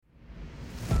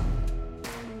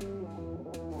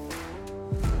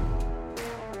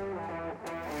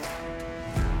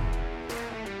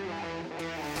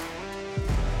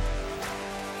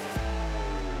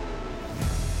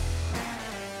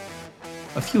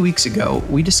A few weeks ago,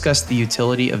 we discussed the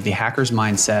utility of the hacker's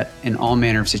mindset in all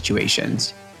manner of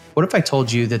situations. What if I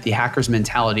told you that the hacker's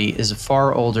mentality is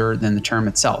far older than the term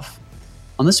itself?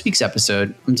 On this week's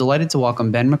episode, I'm delighted to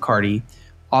welcome Ben McCarty,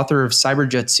 author of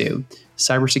Cyberjutsu,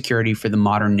 Cybersecurity for the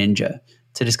Modern Ninja,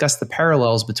 to discuss the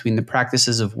parallels between the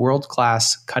practices of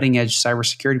world-class, cutting-edge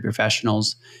cybersecurity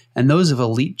professionals and those of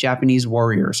elite Japanese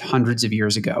warriors hundreds of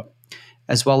years ago,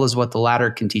 as well as what the latter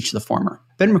can teach the former.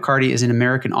 Ben McCarty is an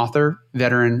American author,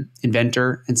 veteran,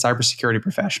 inventor, and cybersecurity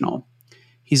professional.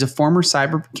 He's a former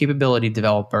cyber capability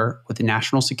developer with the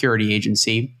National Security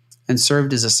Agency and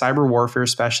served as a cyber warfare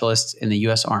specialist in the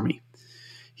U.S. Army.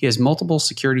 He has multiple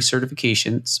security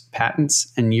certifications,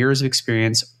 patents, and years of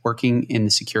experience working in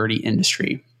the security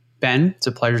industry. Ben, it's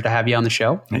a pleasure to have you on the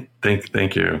show.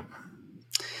 Thank you.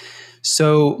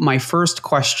 So my first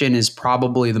question is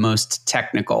probably the most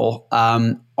technical.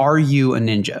 Are you a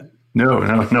ninja? No,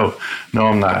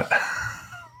 I'm not.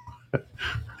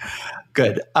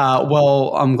 Good.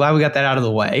 Well, I'm glad we got that out of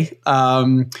the way.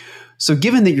 So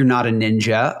given that you're not a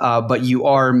ninja, but you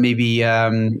are maybe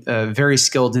very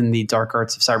skilled in the dark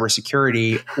arts of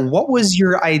cybersecurity, what was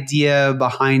your idea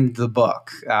behind the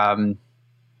book?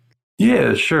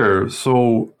 Yeah, sure.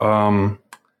 So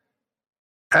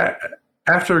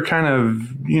after kind of,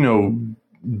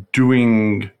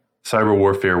 doing cyber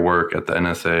warfare work at the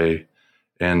NSA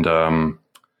and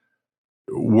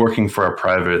working for a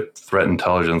private threat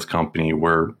intelligence company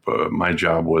where my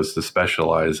job was to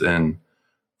specialize in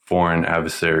foreign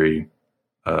adversary,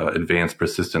 advanced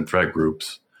persistent threat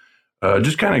groups,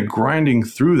 just kind of grinding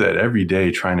through that every day,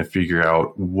 trying to figure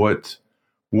out what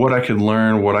I could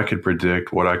learn, what I could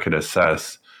predict, what I could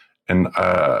assess. And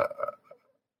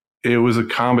it was a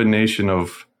combination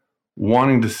of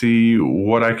wanting to see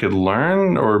what I could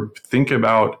learn or think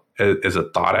about as a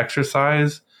thought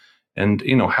exercise and,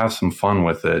 have some fun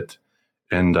with it.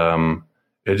 And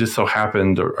it just so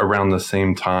happened around the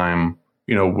same time,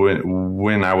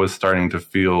 when I was starting to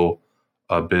feel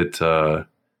a bit,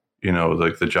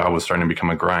 like the job was starting to become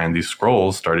a grind, these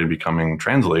scrolls started becoming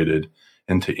translated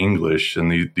into English.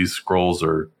 And these scrolls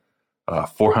are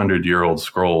 400-year-old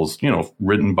scrolls,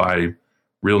 written by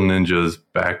real ninjas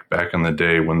back in the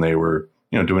day when they were,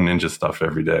 doing ninja stuff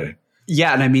every day.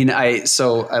 Yeah, and I mean, I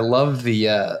love the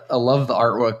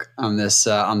artwork on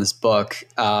this book.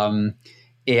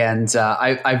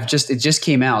 It just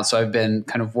came out, so I've been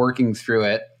kind of working through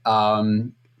it,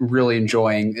 really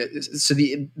enjoying it. So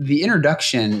the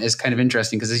introduction is kind of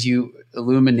interesting because as you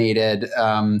illuminated,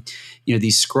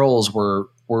 these scrolls were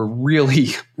really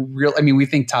real. I mean, we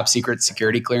think top secret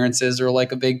security clearances are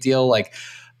like a big deal. Like,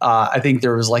 I think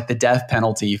there was like the death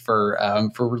penalty for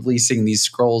releasing these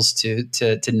scrolls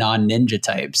to non-ninja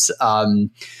types.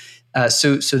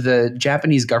 So the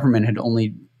Japanese government had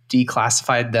only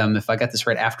declassified them, if I got this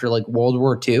right, after like World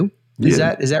War II. Is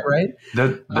that right?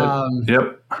 Yep.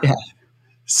 Yeah.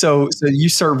 So you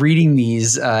start reading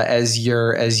these as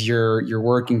you're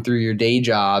working through your day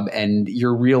job, and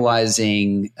you're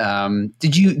realizing,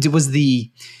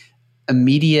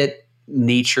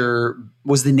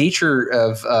 was the nature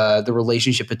of the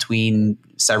relationship between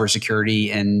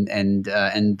cybersecurity and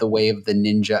the way of the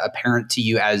ninja apparent to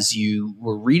you as you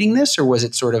were reading this, or was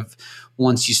it sort of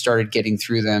once you started getting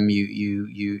through them,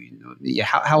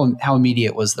 how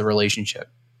immediate was the relationship?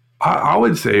 I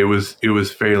would say it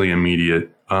was fairly immediate.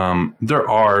 There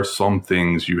are some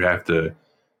things you have to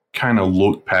kind of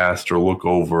look past or look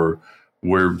over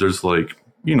where there's like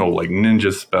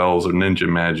ninja spells or ninja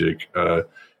magic. I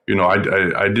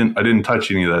didn't touch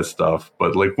any of that stuff,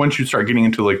 but like once you start getting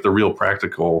into like the real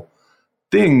practical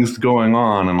things going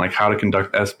on and like how to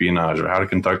conduct espionage or how to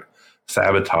conduct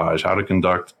sabotage, how to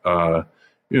conduct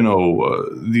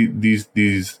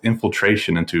these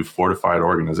infiltration into fortified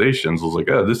organizations, I was like,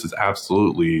 oh, this is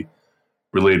absolutely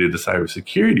related to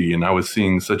cybersecurity. And I was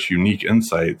seeing such unique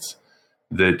insights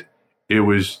that it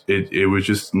was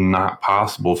just not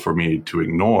possible for me to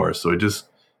ignore. So it just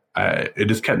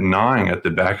kept gnawing at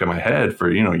the back of my head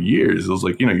for, years. It was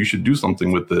like, you should do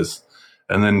something with this.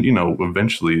 And then,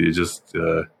 eventually it just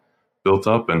built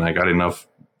up and I got enough,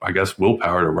 I guess,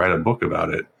 willpower to write a book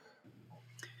about it.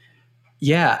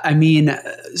 Yeah. I mean,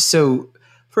 so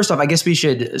first off, I guess we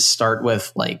should start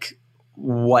with like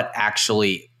what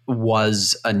actually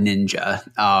was a ninja.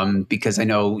 Because I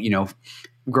know,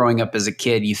 growing up as a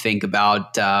kid, you think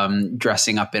about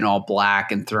dressing up in all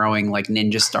black and throwing like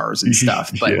ninja stars and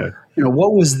stuff. But yeah.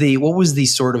 What was the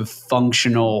sort of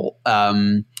functional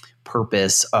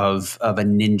purpose of a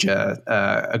ninja,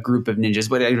 a group of ninjas?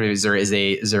 What is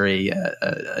there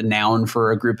a noun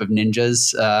for a group of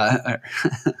ninjas?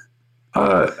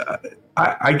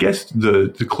 I guess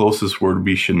the closest word would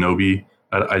be shinobi.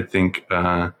 I think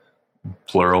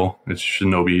plural. It's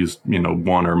shinobis,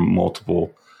 one or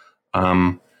multiple.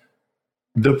 Um,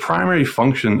 the primary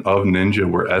function of ninja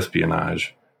were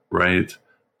espionage, right?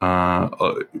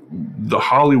 The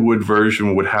Hollywood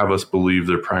version would have us believe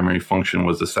their primary function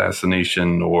was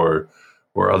assassination or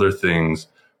other things,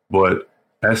 but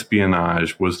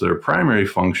espionage was their primary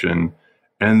function.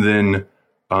 And then,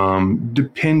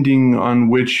 depending on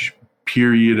which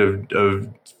period of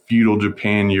feudal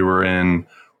Japan you were in,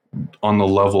 on the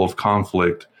level of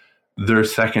conflict, their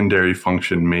secondary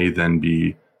function may then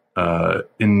be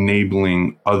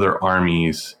enabling other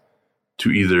armies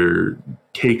to either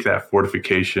take that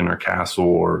fortification or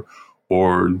castle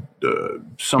or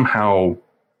somehow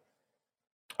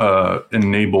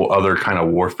enable other kind of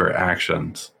warfare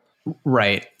actions.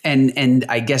 Right. And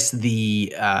I guess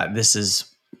this is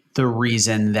the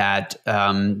reason that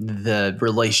the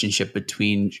relationship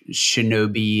between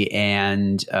shinobi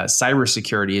and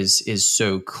cybersecurity is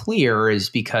so clear is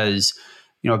because,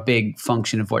 a big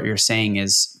function of what you're saying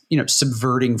is,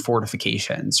 subverting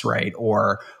fortifications, right?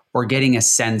 Or getting a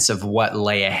sense of what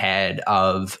lay ahead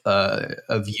of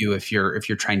you if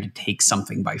you're trying to take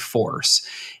something by force.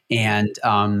 And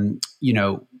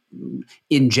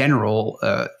in general,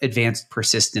 advanced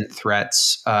persistent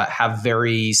threats have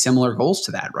very similar goals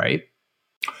to that, right?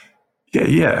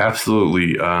 Yeah,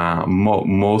 absolutely.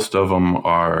 Most of them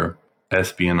are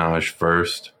espionage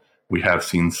first. We have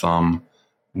seen some,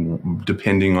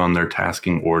 depending on their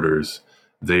tasking orders,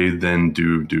 they then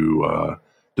do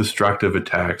destructive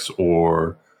attacks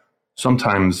or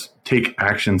sometimes take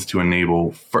actions to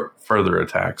enable further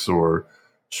attacks or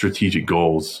strategic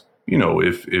goals,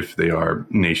 if they are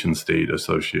nation state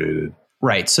associated.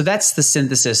 Right. So that's the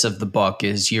synthesis of the book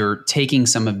is you're taking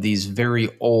some of these very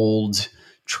old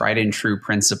tried and true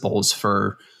principles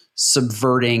for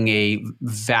subverting a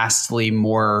vastly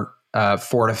more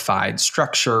fortified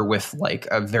structure with like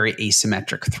a very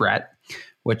asymmetric threat,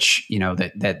 which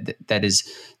that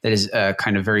is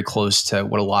kind of very close to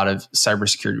what a lot of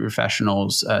cybersecurity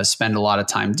professionals spend a lot of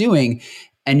time doing.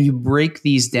 And you break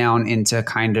these down into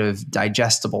kind of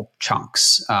digestible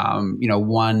chunks,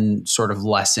 one sort of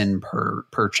lesson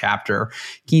per chapter.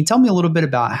 Can you tell me a little bit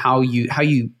about how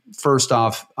you first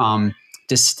off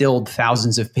distilled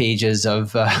thousands of pages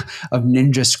of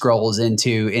ninja scrolls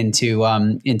into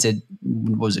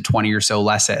what was it, 20 or so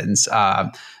lessons?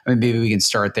 Maybe we can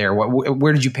start there.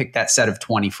 Where did you pick that set of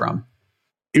 20 from?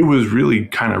 It was really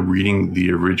kind of reading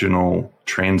the original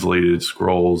translated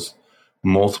scrolls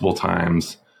multiple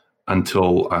times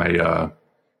until I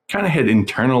kind of had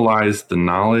internalized the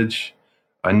knowledge.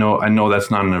 I know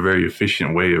that's not in a very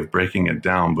efficient way of breaking it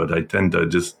down, but I tend to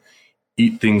just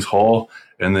eat things whole,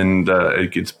 and then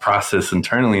it gets processed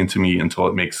internally into me until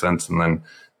it makes sense, and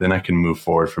then I can move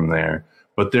forward from there.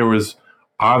 But there was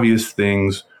obvious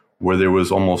things where there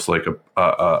was almost like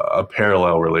a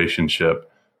parallel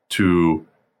relationship to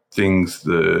things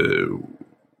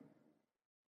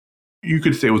you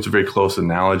could say it was a very close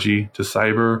analogy to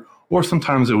cyber, or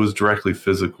sometimes it was directly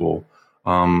physical.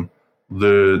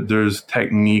 There's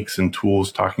techniques and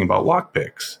tools talking about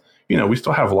lockpicks. We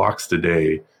still have locks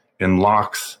today, and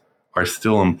locks are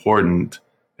still important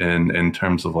in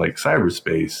terms of like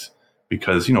cyberspace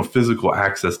because, physical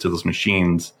access to those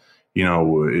machines,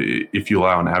 if you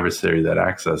allow an adversary that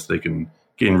access, they can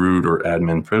gain root or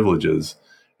admin privileges.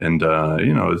 And,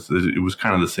 it was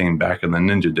kind of the same back in the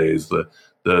ninja days.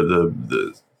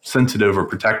 The sensitive or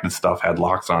protected stuff had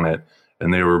locks on it,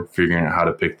 and they were figuring out how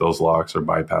to pick those locks or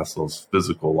bypass those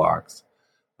physical locks.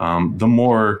 The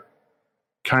more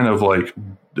kind of like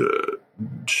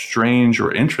strange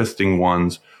or interesting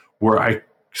ones where I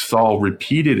saw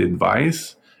repeated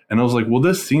advice, and I was like, well,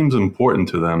 this seems important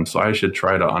to them, so I should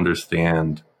try to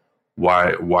understand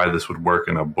why this would work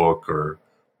in a book or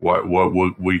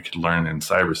what we could learn in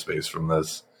cyberspace from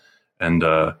this. And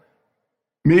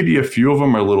maybe a few of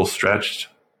them are a little stretched,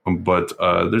 but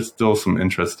there's still some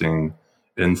interesting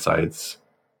insights.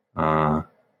 The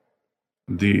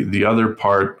other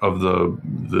part of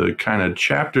the kind of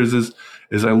chapters is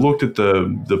I looked at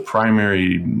the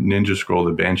primary ninja scroll,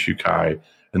 the Banshukai,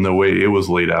 and the way it was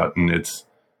laid out in its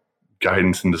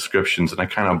guidance and descriptions, and I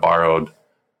kind of borrowed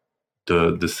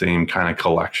the same kind of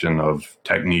collection of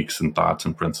techniques and thoughts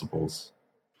and principles.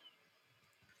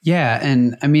 Yeah,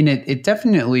 and I mean, it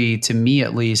definitely, to me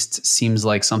at least, seems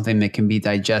like something that can be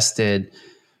digested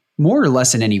more or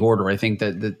less in any order. I think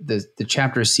that the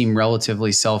chapters seem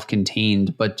relatively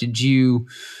self-contained, but did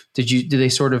they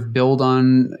sort of build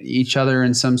on each other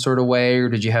in some sort of way, or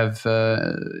did you have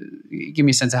give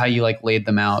me a sense of how you like laid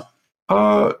them out?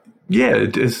 Yeah,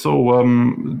 it is. So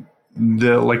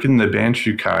the like in the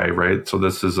Banshukai, right? So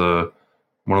this is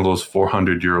one of those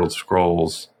 400-year-old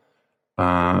scrolls.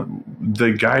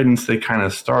 The guidance they kind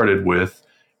of started with,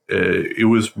 it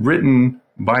was written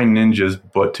by ninjas,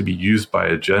 but to be used by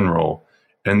a general.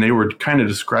 And they were kind of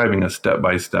describing a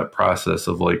step-by-step process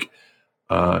of like,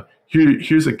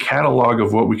 here's a catalog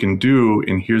of what we can do,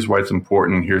 and here's why it's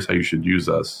important, here's how you should use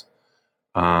us.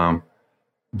 One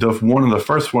of the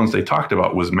first ones they talked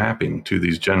about was mapping to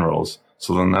these generals.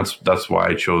 So then that's why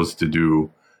I chose to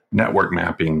do network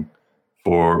mapping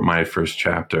for my first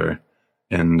chapter.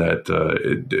 And that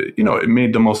it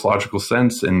made the most logical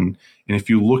sense. And if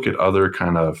you look at other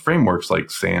kind of frameworks like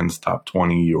SANS Top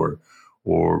 20 or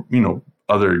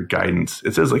other guidance,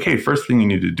 it says like, hey, first thing you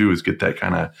need to do is get that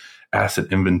kind of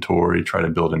asset inventory, try to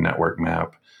build a network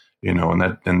map, and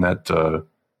that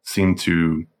seemed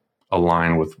to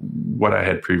align with what I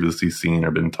had previously seen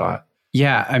or been taught.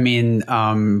 Yeah, I mean,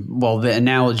 well, the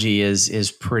analogy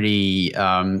is pretty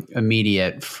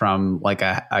immediate from like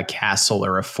a castle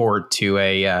or a fort to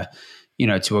a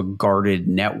guarded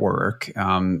network,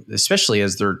 especially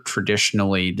as they're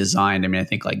traditionally designed. I mean, I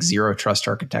think like zero trust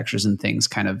architectures and things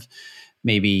kind of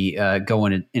maybe go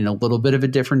in a little bit of a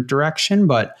different direction,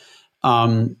 but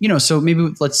so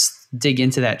maybe let's dig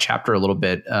into that chapter a little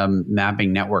bit,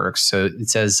 mapping networks. So it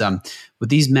says, with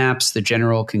these maps, the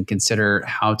general can consider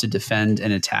how to defend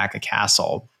and attack a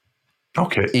castle.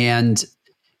 Okay. And,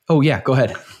 oh yeah, go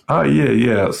ahead.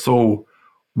 Yeah. So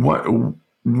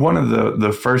one of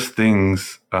the first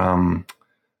things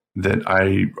that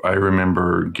I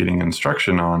remember getting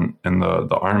instruction on in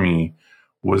the Army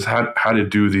was how to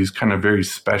do these kind of very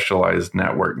specialized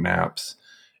network maps.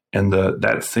 And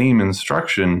that same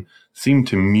instruction seemed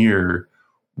to mirror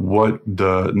what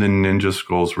the ninja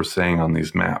scrolls were saying on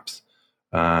these maps.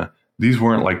 These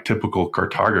weren't like typical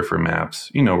cartographer maps.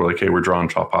 We're like, hey, we're drawing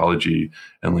topology,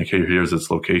 and like, hey, here's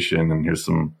its location, and here's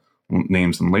some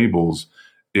names and labels.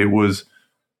 It was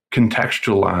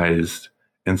contextualized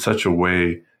in such a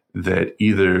way that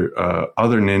either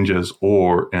other ninjas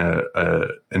or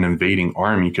an invading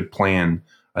army could plan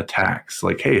attacks.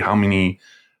 Like, hey, how many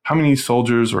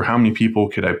soldiers or how many people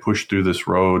could I push through this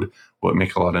road? Will it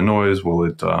make a lot of noise? Will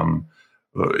it?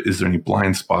 Is there any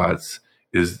blind spots?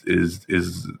 Is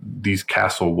these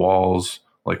castle walls,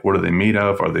 like, what are they made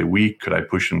of? Are they weak? Could I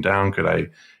push them down? Could I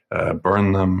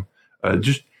burn them?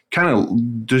 Just kind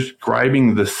of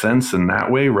describing the sense in that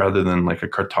way, rather than like a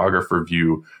cartographer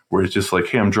view where it's just like,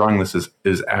 hey, I'm drawing this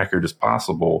as accurate as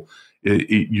possible.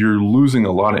 You're losing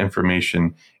a lot of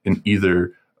information in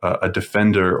either a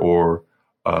defender or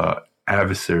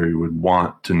adversary would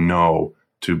want to know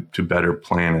to better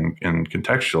plan and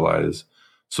contextualize.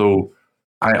 So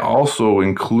I also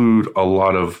include a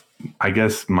lot of, I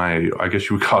guess you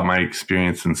would call it my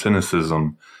experience in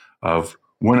cynicism of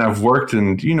when I've worked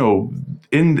in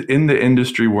the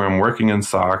industry where I'm working in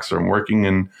SOCs or I'm working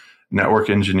in network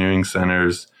engineering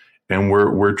centers, and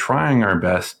we're trying our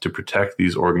best to protect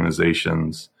these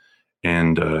organizations.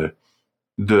 And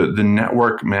the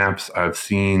network maps I've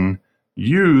seen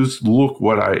used look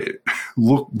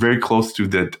very close to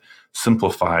that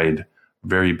simplified,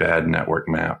 very bad network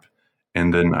map.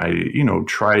 And then I,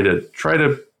 try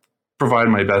to provide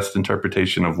my best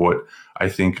interpretation of what I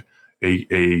think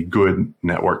a good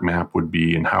network map would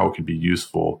be and how it could be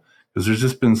useful. Because there's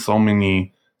just been so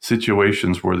many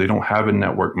situations where they don't have a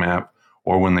network map,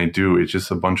 or when they do, it's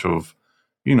just a bunch of,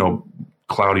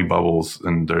 cloudy bubbles,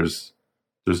 and there's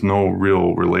no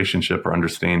real relationship or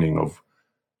understanding of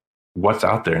what's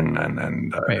out there,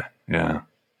 and right. Yeah.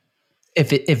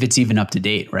 If it's even up to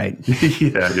date, right?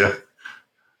 Yeah.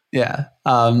 Yeah.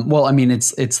 Well, I mean,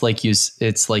 it's like you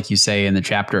say in the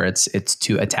chapter, it's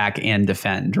to attack and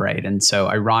defend, right? And so,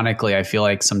 ironically, I feel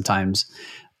like sometimes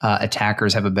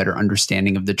attackers have a better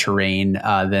understanding of the terrain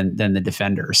than the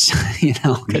defenders,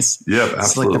 because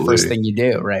it's like the first thing you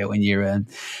do, right? When you're in.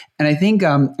 And I think,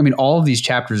 all of these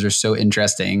chapters are so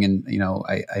interesting, and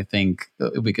I think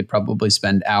we could probably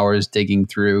spend hours digging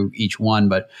through each one,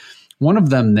 but one of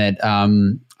them that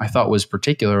I thought was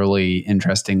particularly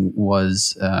interesting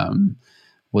was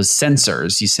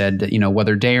sensors. You said,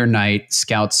 whether day or night,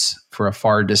 scouts for a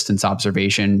far distance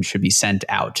observation should be sent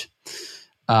out.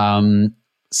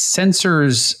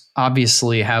 Sensors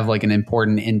obviously have like an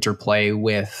important interplay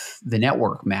with the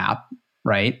network map,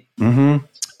 right?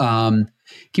 Mm-hmm.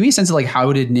 Give me a sense of like,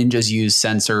 how did ninjas use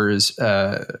sensors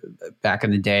back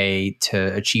in the day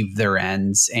to achieve their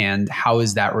ends, and how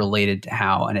is that related to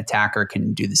how an attacker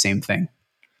can do the same thing?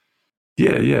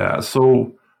 Yeah.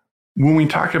 So when we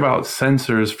talk about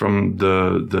sensors from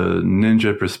the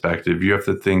ninja perspective, you have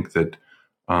to think that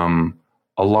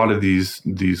a a lot of these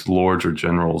lords or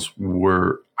generals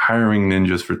were hiring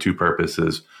ninjas for two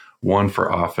purposes: one for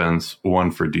offense,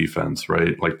 one for defense,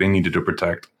 right? Like they needed to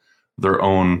protect their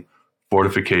own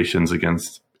fortifications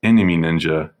against enemy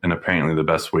ninja, and apparently the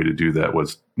best way to do that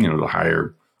was, to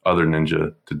hire other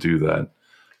ninja to do that.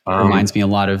 Reminds me a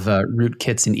lot of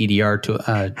rootkits and EDR to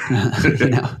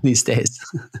these days.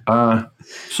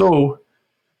 So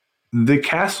the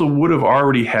castle would have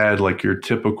already had like your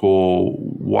typical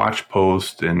watch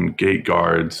post and gate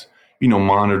guards,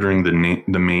 monitoring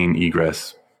the main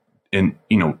egress in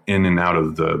and out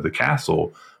of the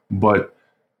castle. But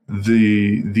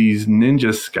these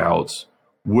ninja scouts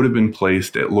would have been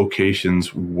placed at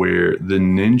locations where the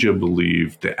ninja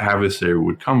believed the adversary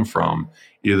would come from.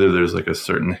 Either there's like a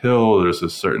certain hill, there's a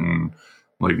certain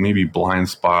like maybe blind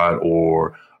spot,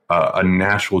 or a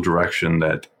natural direction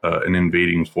that an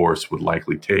invading force would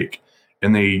likely take.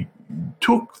 And they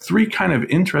took three kind of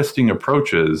interesting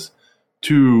approaches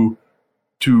to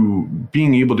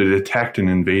being able to detect an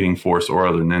invading force or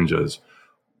other ninjas.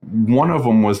 One of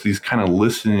them was these kind of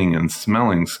listening and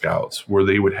smelling scouts, where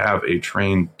they would have a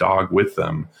trained dog with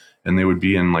them, and they would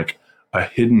be in like a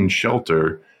hidden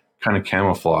shelter, kind of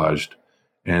camouflaged.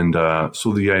 And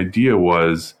so the idea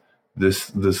was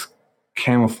this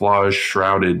camouflage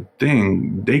shrouded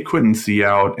thing, they couldn't see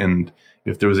out, and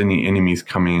if there was any enemies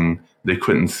coming, they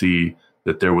couldn't see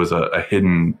that there was a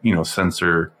hidden,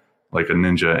 sensor, like a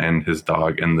ninja and his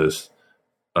dog in this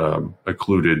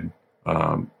occluded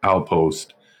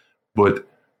outpost. But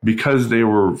because they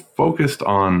were focused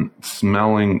on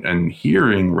smelling and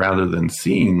hearing rather than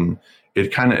seeing,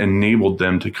 it kind of enabled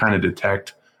them to kind of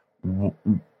detect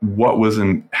what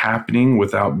wasn't happening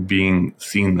without being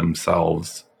seen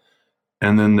themselves.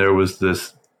 And then there was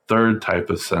this third type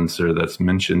of sensor that's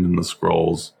mentioned in the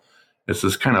scrolls. It's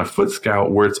this kind of foot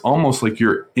scout where it's almost like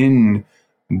you're in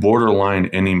borderline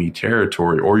enemy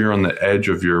territory, or you're on the edge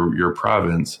of your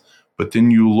province, but then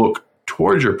you look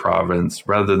towards your province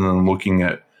rather than looking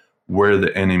at where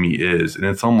the enemy is. And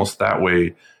it's almost that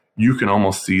way you can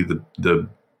almost see the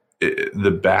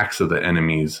backs of the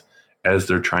enemies as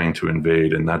they're trying to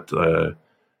invade. And that's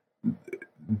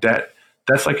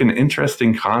like an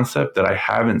interesting concept that I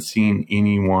haven't seen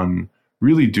anyone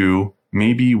really do.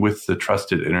 Maybe with the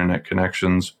trusted internet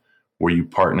connections, where you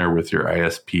partner with your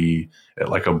ISP at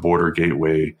like a border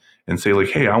gateway and say like,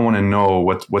 hey, I want to know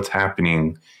what's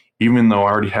happening. Even though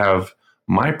I already have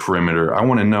my perimeter, I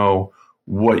want to know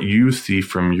what you see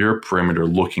from your perimeter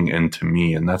looking into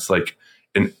me. And that's like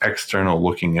an external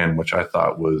looking in, which I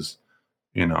thought was,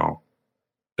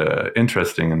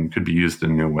 interesting and could be used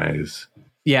in new ways.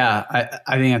 Yeah,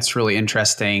 I think that's really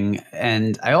interesting.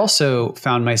 And I also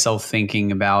found myself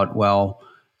thinking about,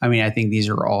 I think these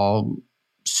are all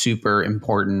super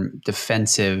important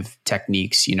defensive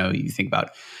techniques. You think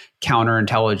about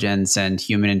counterintelligence and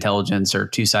human intelligence are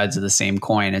two sides of the same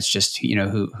coin. It's just,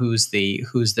 who's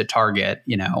the target,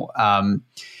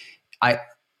 I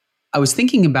was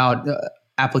thinking about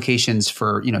applications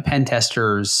for, pen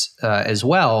testers as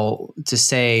well, to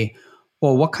say,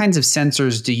 well, what kinds of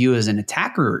sensors do you as an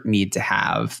attacker need to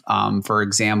have, for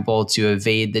example, to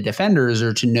evade the defenders,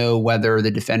 or to know whether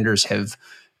the defenders have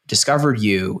discovered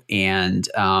you and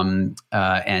that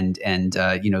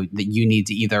you need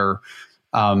to either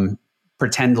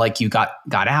pretend like you got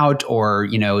out, or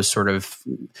sort of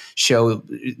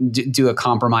do a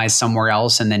compromise somewhere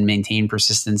else and then maintain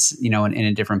persistence in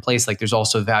a different place. Like there's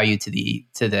also value to the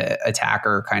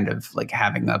attacker kind of like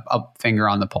having a finger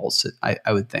on the pulse,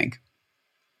 I would think.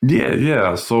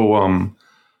 Yeah. So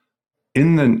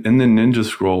in the Ninja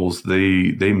Scrolls,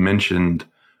 they mentioned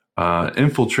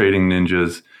infiltrating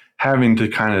ninjas having to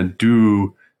kind of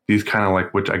do these kind of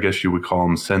like, which I guess you would call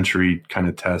them sentry kind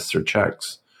of tests or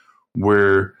checks,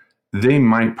 where they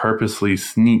might purposely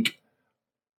sneak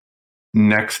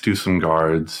next to some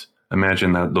guards.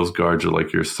 Imagine that those guards are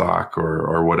like your SOC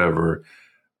or whatever,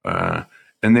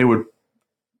 and they would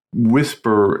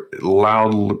whisper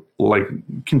loud, like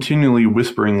continually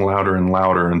whispering louder and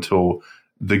louder until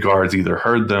the guards either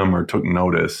heard them or took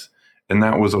notice. And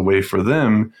that was a way for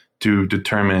them to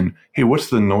determine, hey, what's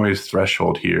the noise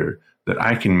threshold here that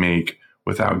I can make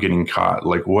without getting caught?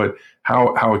 Like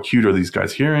how acute are these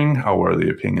guys hearing? How are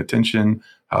they paying attention?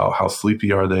 How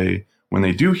sleepy are they? When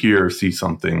they do hear or see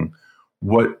something,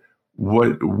 what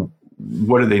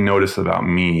do they notice about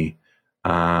me?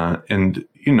 And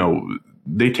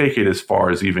they take it as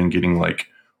far as even getting like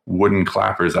wooden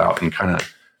clappers out and kind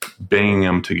of banging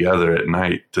them together at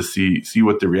night to see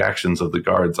what the reactions of the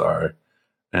guards are.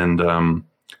 And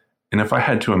if I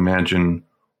had to imagine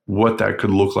what that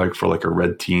could look like for like a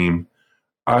red team,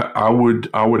 I would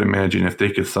imagine if they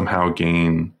could somehow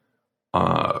gain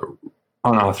uh,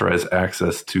 unauthorized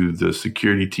access to the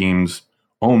security team's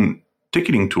own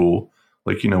ticketing tool,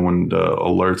 like when the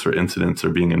alerts or incidents are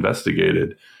being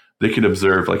investigated, they could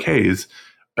observe like, hey, is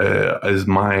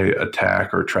my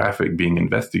attack or traffic being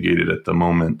investigated at the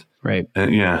moment? Right.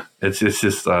 And yeah, it's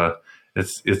just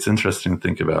it's interesting to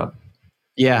think about.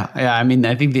 Yeah. I mean,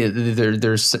 I think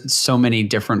there's so many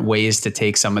different ways to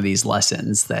take some of these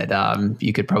lessons that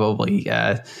you could probably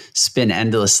spin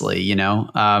endlessly.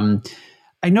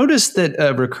 I noticed that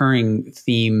a recurring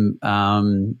theme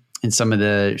in some of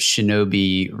the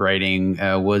Shinobi writing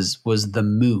was the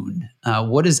moon.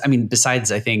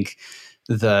 Besides, I think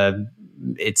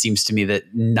it seems to me that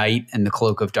night and the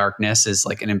cloak of darkness is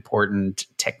like an important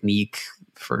technique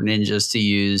for ninjas to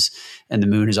use, and the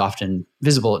moon is often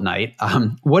visible at night.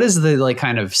 What is the like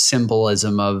kind of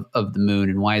symbolism of the moon,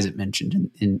 and why is it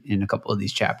mentioned in a couple of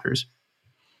these chapters?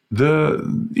 I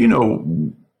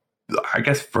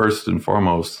guess first and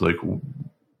foremost, like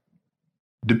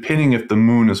depending if the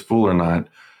moon is full or not,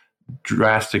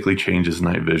 drastically changes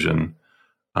night vision.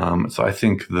 So I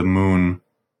think the moon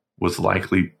was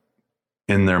likely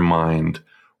in their mind.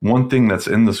 One thing that's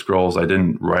in the scrolls I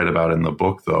didn't write about in the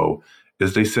book, though,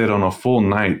 is they said on a full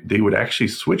night, they would actually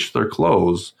switch their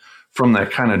clothes from that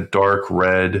kind of dark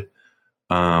red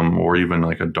or even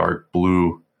like a dark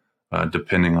blue,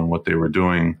 depending on what they were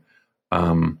doing,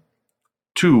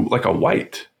 to like a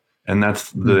white. And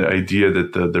that's the idea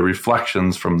that the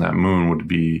reflections from that moon would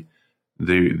be,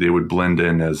 they would blend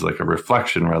in as like a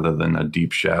reflection rather than a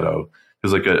deep shadow.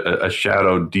 Because like a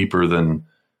shadow deeper than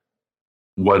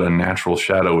what a natural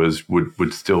shadow is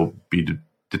would still be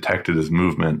detected as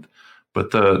movement.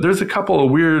 But there's a couple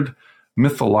of weird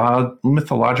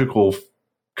mythological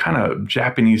kind of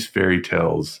Japanese fairy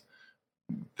tales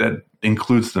that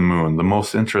includes the moon. The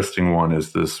most interesting one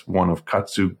is this one of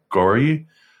Katsugori.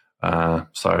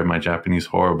 Sorry, my Japanese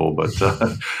horrible, but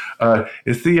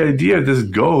it's the idea of this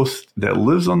ghost that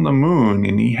lives on the moon,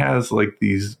 and he has like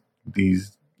these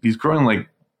he's growing like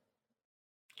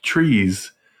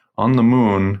trees on the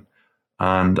moon,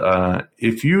 and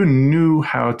if you knew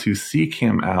how to seek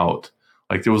him out,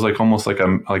 like there was like almost like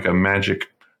a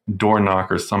magic door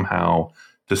knocker somehow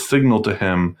to signal to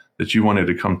him that you wanted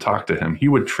to come talk to him, he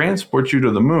would transport you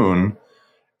to the moon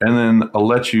and then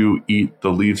let you eat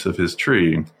the leaves of his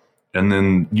tree. And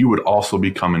then you would also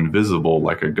become invisible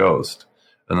like a ghost.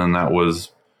 And then that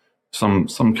was some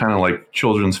kind of like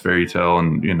children's fairy tale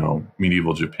in,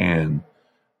 medieval Japan.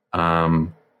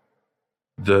 The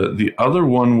other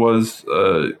one was,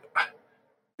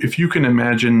 if you can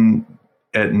imagine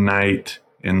at night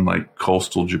in like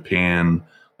coastal Japan,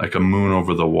 like a moon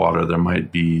over the water, there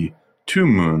might be two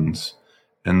moons.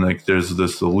 And like there's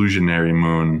this illusionary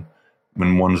moon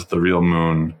when one's the real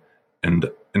moon, and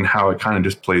how it kind of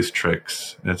just plays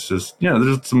tricks. It's just,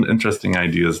 there's some interesting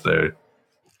ideas there.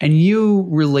 And you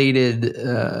related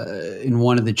in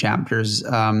one of the chapters,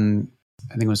 I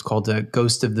think it was called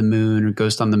Ghost of the Moon or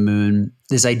Ghost on the Moon,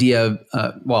 this idea of,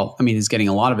 it's getting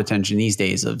a lot of attention these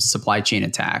days, of supply chain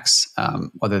attacks,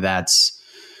 whether that's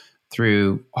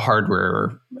through hardware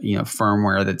or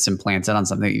firmware that's implanted on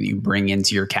something that you bring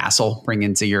into your castle, bring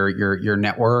into your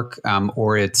network,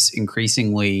 or it's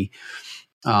increasingly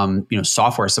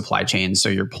software supply chains. So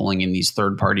you're pulling in these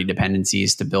third-party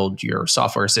dependencies to build your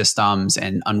software systems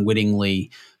and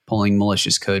unwittingly pulling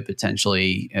malicious code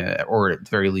potentially, or at the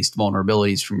very least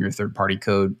vulnerabilities from your third-party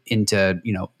code into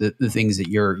the things that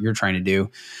you're trying to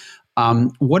do.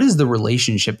 What is the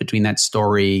relationship between that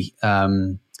story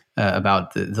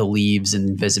about the leaves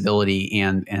and visibility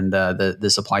and the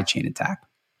supply chain attack?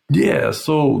 Yeah,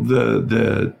 so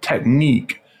the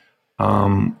technique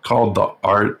called the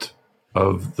art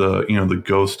of the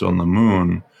ghost on the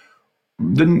moon,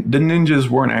 the ninjas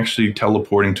weren't actually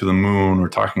teleporting to the moon or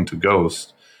talking to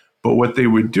ghosts, but what they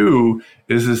would do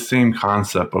is the same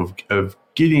concept of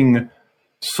getting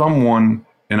someone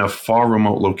in a far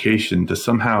remote location to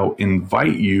somehow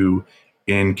invite you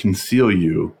and conceal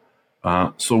you.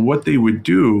 So what they would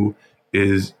do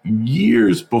is,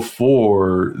 years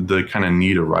before the kind of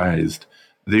need arose,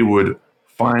 they would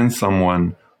find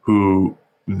someone who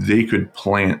they could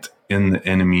plant in the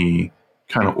enemy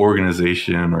kind of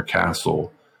organization or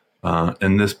castle.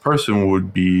 And this person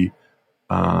would be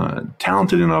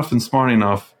talented enough and smart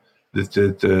enough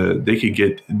that they could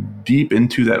get deep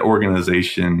into that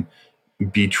organization,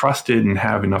 be trusted and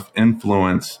have enough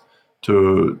influence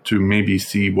to maybe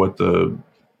see what the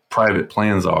private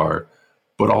plans are,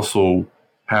 but also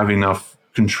have enough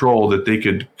control that they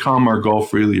could come or go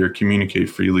freely or communicate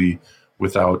freely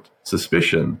without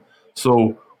suspicion.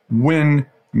 So when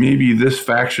maybe this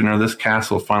faction or this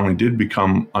castle finally did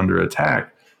become under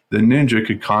attack, the ninja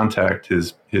could contact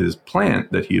his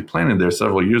plant that he had planted there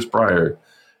several years prior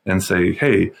and say,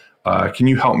 hey, can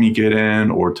you help me get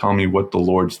in, or tell me what the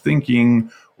Lord's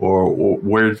thinking, or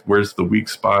where's the weak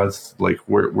spots, like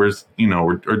where's,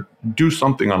 or do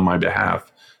something on my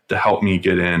behalf to help me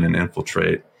get in and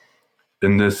infiltrate.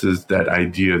 And this is that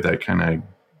idea, that kind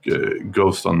of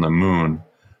ghost on the moon.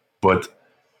 But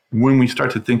when we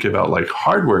start to think about like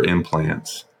hardware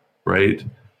implants, right?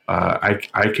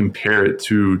 I compare it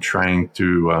to trying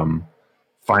to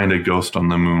find a ghost on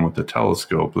the moon with a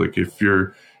telescope. Like if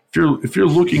you're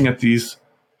looking at these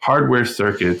hardware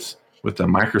circuits with a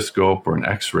microscope or an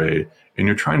X-ray, and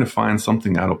you're trying to find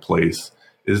something out of place,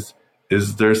 is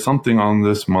there something on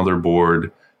this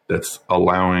motherboard that's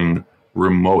allowing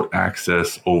remote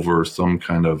access over some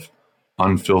kind of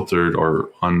unfiltered or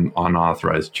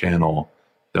unauthorized channel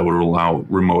that would allow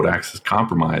remote access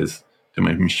compromise to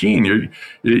my machine?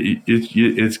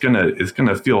 It's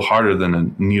gonna feel harder than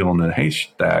a needle in a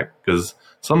haystack, because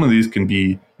some of these can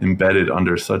be embedded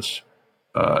under such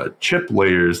chip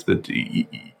layers that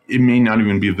it may not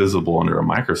even be visible under a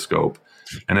microscope,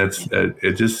 and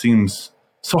it just seems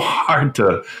so hard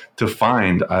to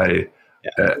find.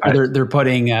 They're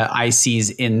putting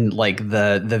ICs in like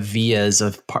the vias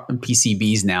of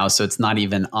PCBs now, so it's not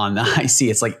even on the IC;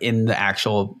 it's like in the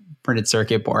actual printed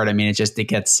circuit board. I mean, it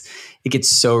gets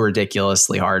so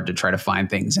ridiculously hard to try to find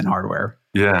things in hardware.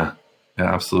 Yeah,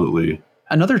 absolutely.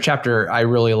 Another chapter I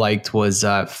really liked was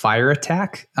Fire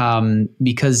Attack,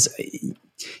 because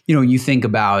you think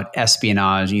about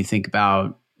espionage, you think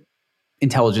about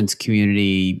intelligence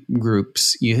community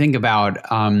groups, you think about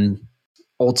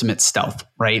ultimate stealth,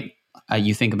 right?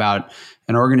 You think about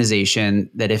an organization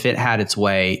that if it had its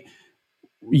way,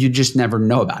 you just never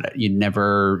know about it. You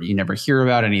never hear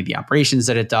about any of the operations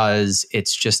that it does.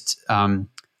 It's just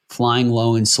flying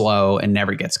low and slow and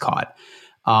never gets caught.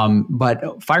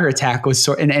 But Fire Attack was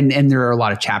and there are a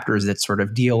lot of chapters that sort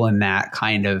of deal in that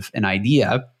kind of an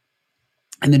idea.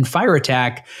 And then Fire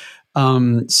Attack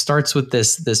starts with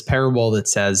this parable that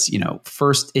says,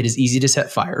 first, it is easy to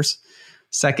set fires.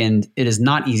 Second, it is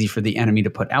not easy for the enemy to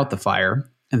put out the fire.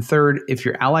 And third, if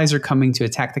your allies are coming to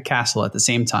attack the castle at the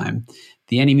same time,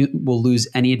 the enemy will lose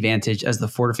any advantage as the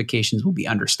fortifications will be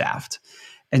understaffed.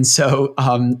 And so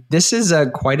this is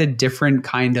quite a different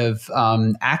kind of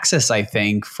access, I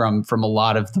think, from a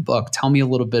lot of the book. Tell me a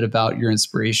little bit about your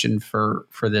inspiration for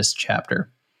this chapter.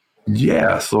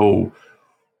 Yeah, so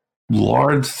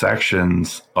large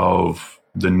sections of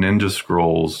the Ninja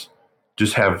Scrolls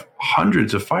just have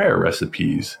hundreds of fire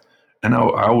recipes, and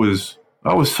I was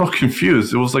so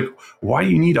confused. It was like, why do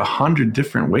you need 100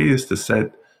 different ways to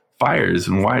set fires,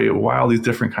 and why all these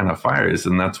different kind of fires?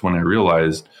 And that's when I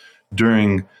realized,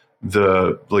 during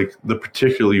the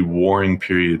particularly warring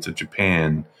periods of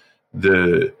Japan,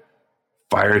 the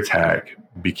fire attack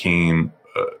became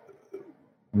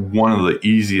one of the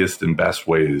easiest and best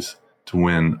ways to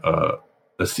win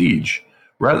a siege,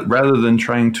 rather than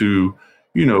trying to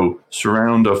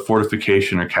surround a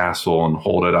fortification or castle and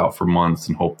hold it out for months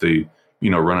and hope they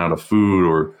run out of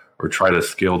food, or try to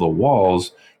scale the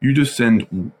walls. You just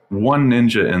send one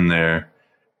ninja in there,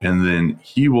 and then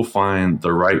he will find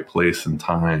the right place and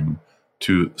time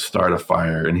to start a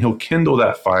fire, and he'll kindle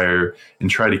that fire and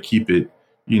try to keep it,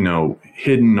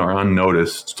 hidden or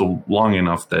unnoticed so long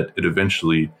enough that it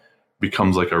eventually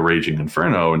becomes like a raging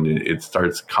inferno, and it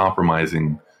starts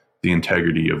compromising the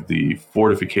integrity of the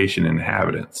fortification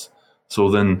inhabitants. So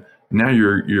then now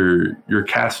your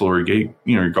castle or gate,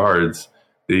 guards,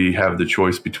 they have the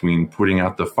choice between putting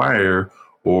out the fire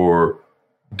or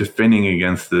defending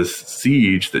against this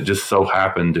siege that just so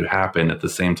happened to happen at the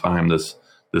same time this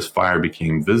fire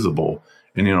became visible.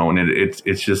 And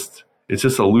it's just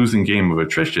a losing game of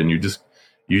attrition. You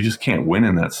just can't win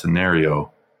in that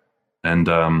scenario. And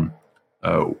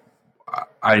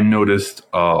I noticed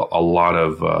a lot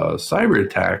of cyber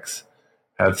attacks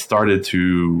have started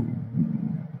to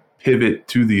pivot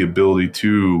to the ability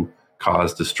to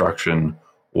cause destruction,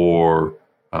 or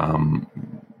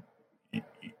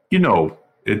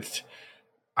it's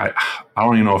I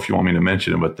don't even know if you want me to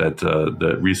mention it, but that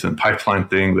the recent pipeline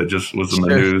thing that just was in the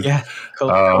news. Yeah,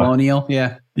 Colonial.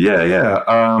 Yeah.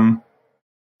 That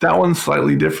one's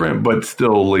slightly different, but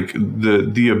still, like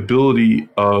the ability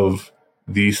of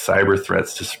these cyber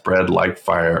threats to spread like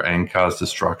fire and cause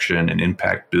destruction and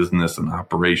impact business and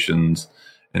operations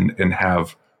and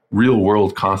have real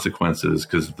world consequences,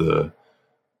 because the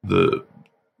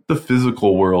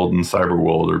physical world and cyber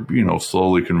world are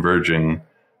slowly converging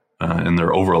in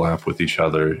their overlap with each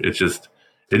other.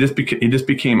 it just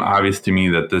became obvious to me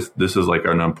that this is like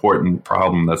an important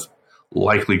problem that's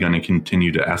likely going to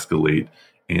continue to escalate,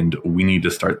 and we need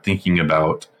to start thinking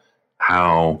about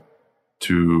how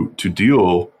to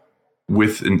deal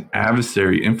with an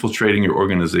adversary infiltrating your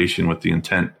organization with the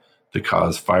intent to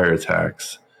cause fire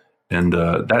attacks. And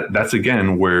that's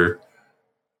again where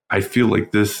I feel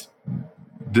like this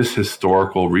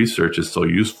historical research is so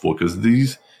useful, because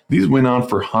these went on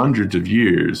for hundreds of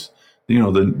years. The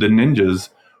ninjas,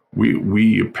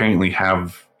 we apparently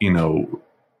have,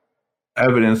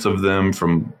 evidence of them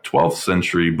from 12th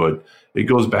century, but it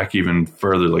goes back even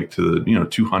further, like to the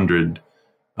 200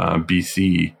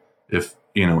 BC, if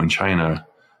in China.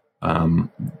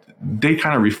 They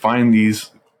kind of refined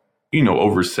these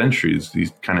over centuries,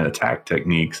 these kind of attack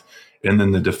techniques, and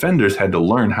then the defenders had to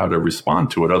learn how to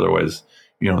respond to it. Otherwise,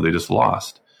 they just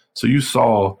lost. So you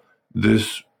saw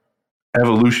this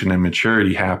evolution and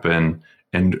maturity happen.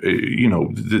 And,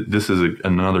 this is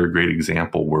another great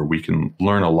example where we can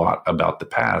learn a lot about the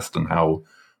past and how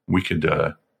we could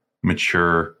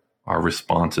mature our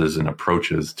responses and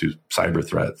approaches to cyber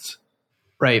threats.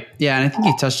 Right. Yeah. And I think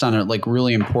you touched on a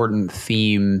really important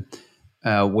theme,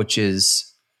 which is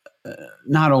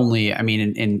not only,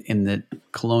 in the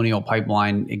Colonial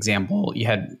Pipeline example, you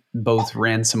had both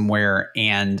ransomware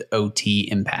and OT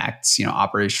impacts,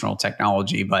 operational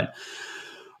technology, but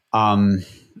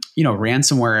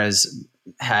ransomware has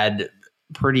had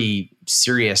pretty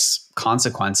serious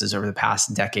consequences over the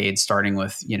past decade, starting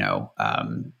with,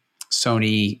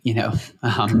 Sony,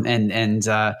 and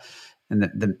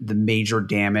the major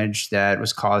damage that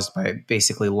was caused by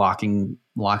basically locking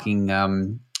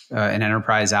an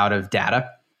enterprise out of data,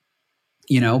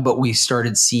 but we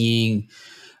started seeing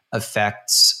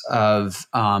effects of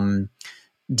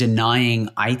denying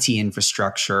IT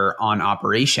infrastructure on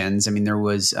operations. There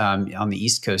was on the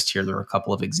East Coast here, there were a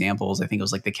couple of examples. I think it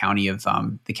was like the county of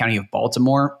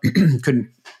Baltimore couldn't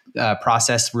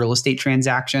process real estate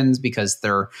transactions because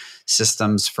their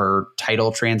systems for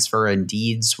title transfer and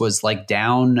deeds was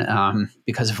down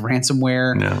because of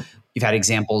ransomware. Yeah. You've had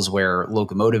examples where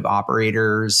locomotive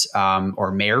operators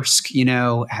or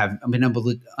Maersk, have been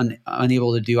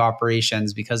unable to do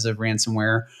operations because of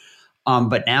ransomware.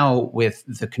 But now with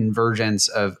the convergence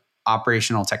of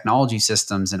operational technology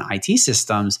systems and IT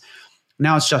systems,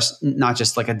 now it's just not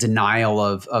just like a denial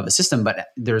of a system, but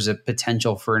there's a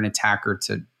potential for an attacker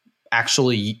to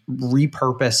actually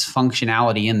repurpose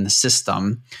functionality in the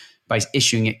system by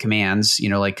issuing it commands,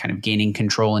 kind of gaining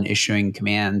control and issuing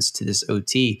commands to this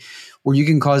OT, where you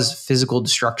can cause physical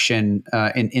destruction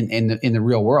in the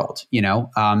real world.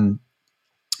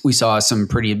 We saw some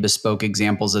pretty bespoke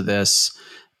examples of this,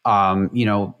 in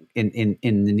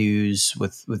the news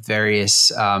with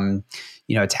various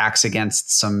attacks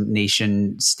against some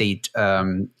nation state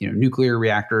nuclear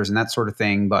reactors and that sort of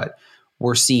thing. But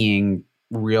we're seeing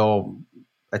real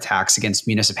attacks against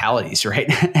municipalities, right?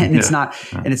 And it's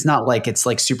not like it's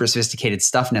like super sophisticated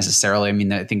stuff necessarily.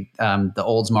 I think the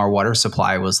Oldsmar water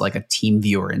supply was like a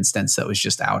TeamViewer instance that was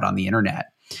just out on the internet,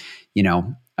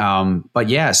 but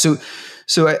yeah, so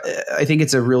I think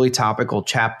it's a really topical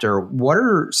chapter. What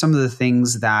are some of the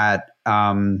things that,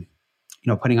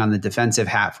 putting on the defensive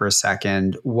hat for a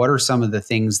second, what are some of the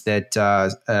things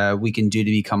that we can do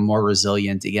to become more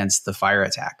resilient against the fire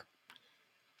attack?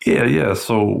 Yeah.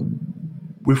 So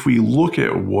if we look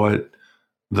at what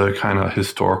the kind of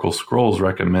historical scrolls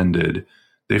recommended,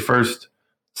 they first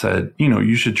said,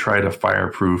 you should try to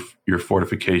fireproof your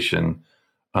fortification.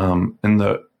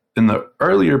 In the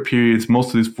earlier periods, most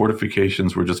of these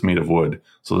fortifications were just made of wood.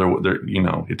 So they're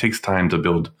it takes time to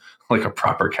build like a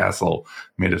proper castle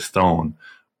made of stone.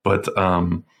 But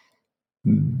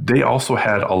they also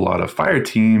had a lot of fire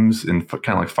teams and kind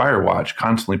of like fire watch,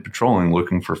 constantly patrolling,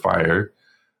 looking for fire.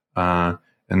 And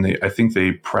I think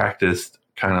they practiced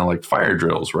kind of like fire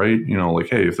drills, right? Like,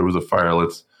 hey, if there was a fire,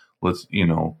 let's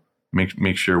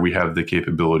make sure we have the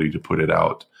capability to put it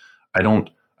out. I don't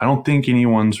think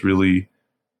anyone's really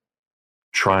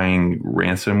trying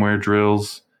ransomware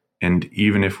drills. And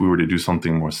even if we were to do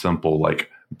something more simple like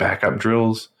backup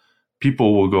drills,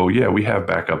 people will go, yeah, we have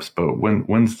backups, but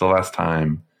when's the last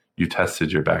time you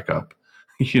tested your backup?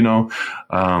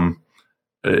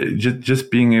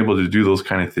 Just being able to do those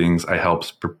kind of things,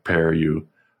 helps prepare you.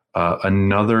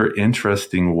 Another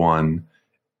interesting one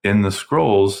in the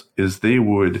scrolls is they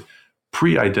would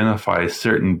pre-identify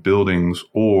certain buildings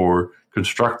or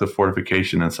construct the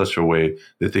fortification in such a way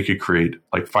that they could create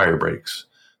like fire breaks.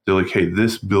 They're like, hey,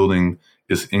 this building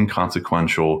is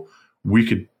inconsequential. We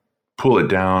could pull it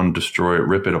down, destroy it,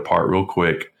 rip it apart real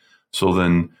quick. So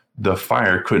then the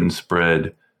fire couldn't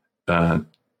spread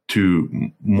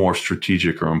to more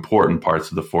strategic or important parts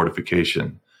of the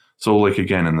fortification. So like,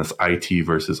 again, in this IT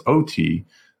versus OT,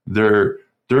 there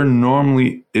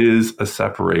normally is a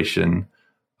separation,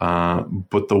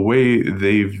 but the way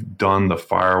they've done the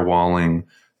firewalling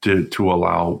to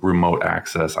allow remote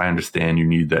access, I understand you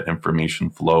need that information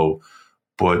flow,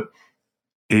 but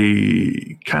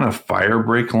a kind of fire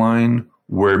break line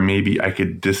where maybe I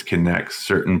could disconnect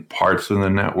certain parts of the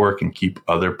network and keep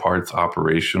other parts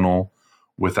operational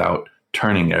without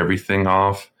turning everything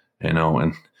off,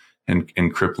 and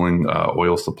crippling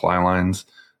oil supply lines.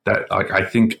 That, like, I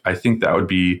think that would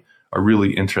be a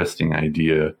really interesting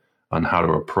idea on how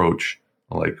to approach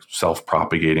like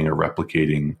self-propagating or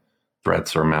replicating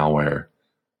threats or malware.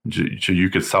 So you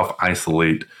could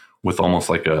self-isolate with almost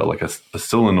like a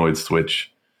solenoid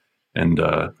switch, and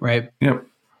right. Yep.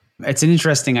 It's an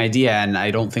interesting idea, and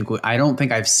I don't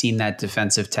think I've seen that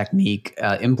defensive technique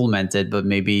implemented. But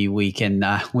maybe we can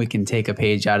take a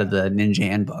page out of the Ninja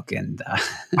Handbook. And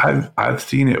I've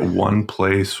seen it one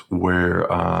place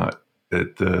where at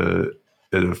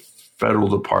a federal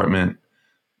department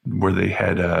where they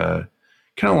had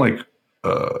kind of like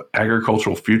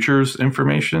agricultural futures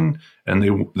information, and they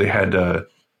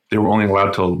were only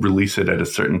allowed to release it at a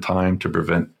certain time to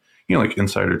prevent like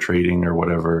insider trading or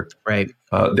whatever. Right.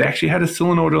 They actually had a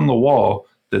solenoid on the wall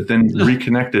that then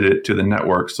reconnected it to the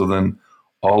network. So then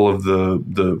all of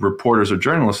the reporters or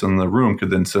journalists in the room could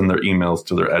then send their emails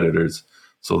to their editors.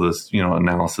 So this,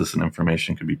 analysis and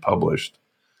information could be published.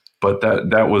 But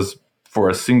that was for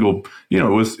a single, it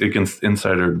was against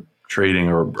insider trading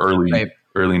or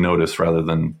early notice rather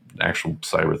than actual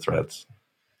cyber threats.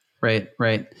 Right.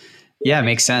 Yeah, it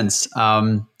makes sense.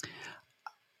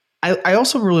 I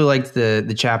also really liked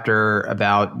the chapter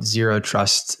about zero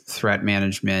trust threat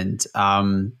management.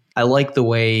 I like the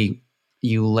way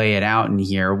you lay it out in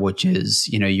here, which is,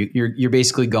 you're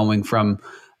basically going from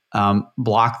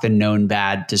block the known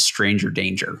bad to stranger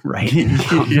danger, right?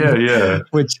 Yeah.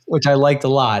 Which I liked a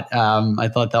lot. I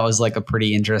thought that was like a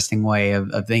pretty interesting way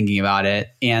of thinking about it.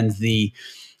 And the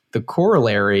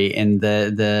corollary in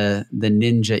the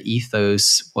ninja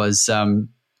ethos was,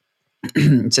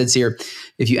 it says here,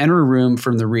 if you enter a room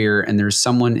from the rear and there's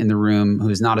someone in the room who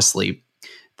is not asleep,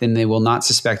 then they will not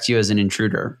suspect you as an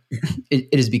intruder. It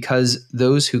is because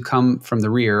those who come from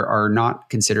the rear are not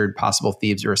considered possible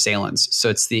thieves or assailants. So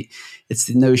it's the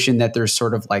notion that there's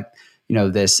sort of like,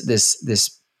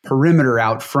 this perimeter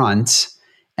out front,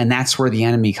 and that's where the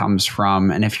enemy comes from.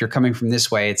 And if you're coming from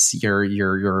this way, it's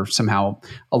you're somehow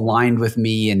aligned with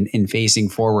me and facing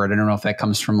forward. I don't know if that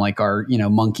comes from like our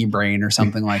monkey brain or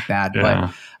something like that.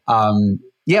 Yeah. But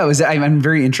it was a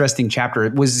very interesting chapter.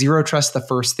 Was zero trust the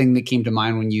first thing that came to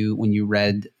mind when you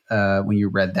read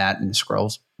that in the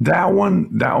scrolls? That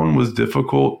one was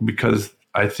difficult because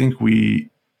I think it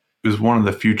was one of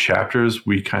the few chapters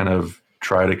we kind of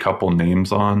tried a couple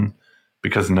names on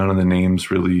because none of the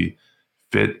names really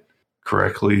fit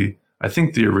correctly. I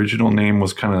think the original name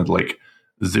was kind of like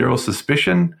Zero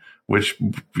Suspicion, which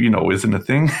isn't a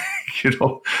thing,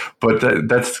 but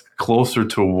that's closer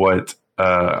to what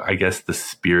I guess the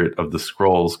spirit of the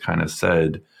scrolls kind of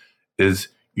said, is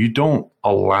you don't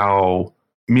allow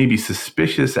maybe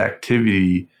suspicious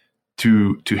activity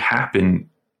to happen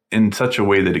in such a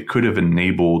way that it could have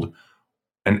enabled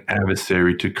an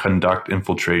adversary to conduct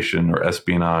infiltration or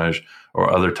espionage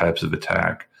or other types of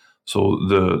attack. So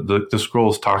the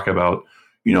scrolls talk about,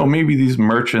 maybe these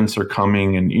merchants are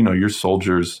coming and, your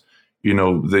soldiers,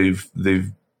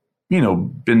 they've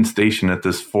been stationed at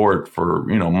this fort for,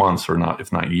 months or not,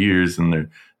 if not years, and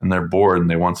they're bored and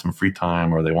they want some free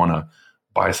time or they want to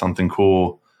buy something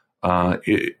cool.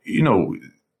 These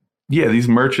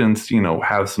merchants,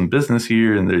 have some business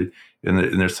here and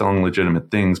they're selling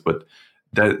legitimate things, but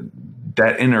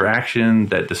that interaction,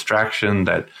 that distraction,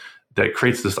 that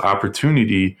creates this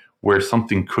opportunity where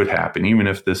something could happen, even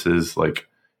if this is like,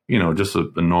 just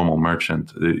a normal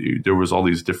merchant. There was all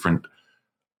these different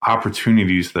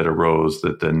opportunities that arose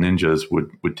that the ninjas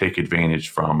would take advantage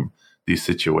from these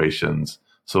situations.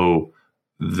 So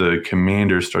the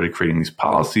commanders started creating these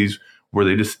policies where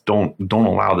they just don't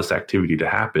allow this activity to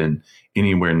happen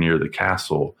anywhere near the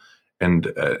castle. And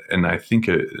I think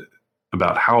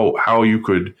about how you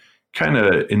could kind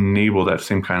of enable that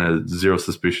same kind of zero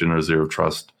suspicion or zero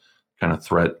trust kind of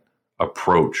threat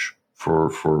approach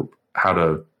for how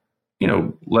to,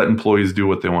 let employees do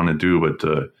what they want to do, but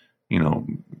to,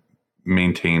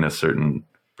 maintain a certain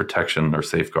protection or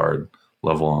safeguard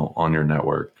level on your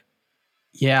network.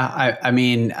 Yeah,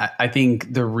 I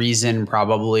think the reason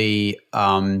probably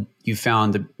you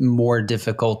found more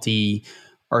difficulty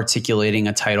articulating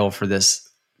a title for this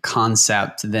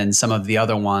concept than some of the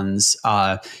other ones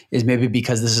is maybe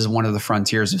because this is one of the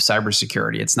frontiers of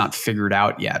cybersecurity. It's not figured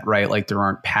out yet, right? Like there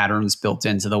aren't patterns built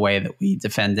into the way that we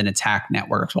defend and attack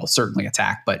networks. Well, certainly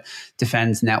attack, but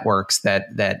defend networks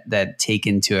that take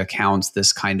into account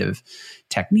this kind of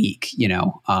technique.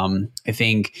 I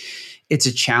think it's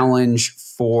a challenge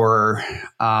for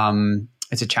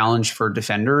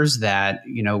defenders that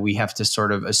we have to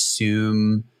sort of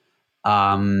assume.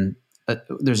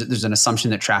 There's an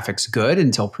assumption that traffic's good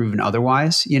until proven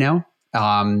otherwise,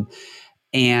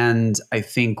 and I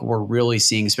think we're really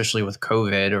seeing, especially with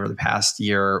COVID over the past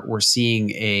year, we're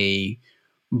seeing a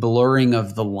blurring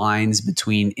of the lines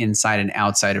between inside and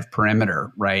outside of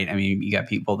perimeter, right? I mean, you got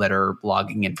people that are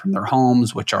logging in from their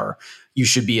homes, which you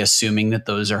should be assuming that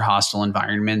those are hostile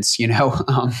environments,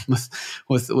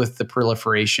 with the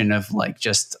proliferation of like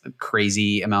just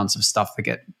crazy amounts of stuff that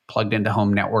get plugged into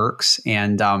home networks.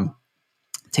 And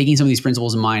taking some of these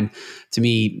principles in mind, to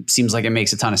me, seems like it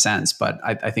makes a ton of sense, but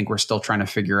I think we're still trying to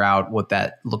figure out what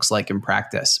that looks like in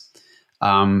practice.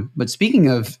 But speaking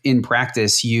of in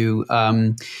practice, you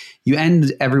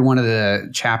end every one of the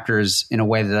chapters in a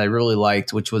way that I really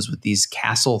liked, which was with these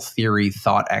castle theory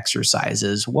thought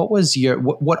exercises.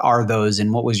 What are those,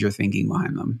 and what was your thinking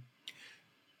behind them?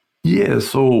 Yeah,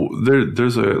 so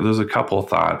there's a couple of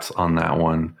thoughts on that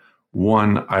one.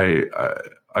 One,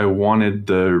 I wanted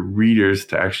the readers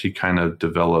to actually kind of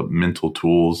develop mental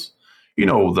tools.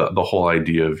 The whole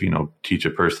idea of, teach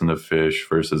a person to fish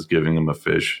versus giving them a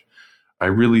fish. I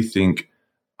really think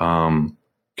kind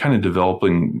of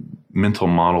developing mental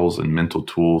models and mental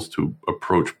tools to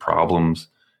approach problems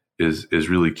is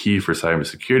really key for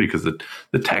cybersecurity, because the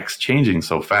tech's changing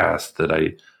so fast that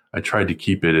I tried to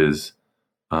keep it as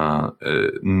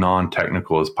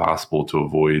non-technical as possible to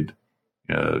avoid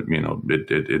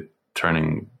it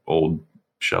turning old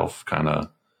shelf kind of.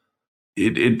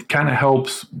 It kind of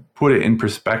helps put it in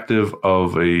perspective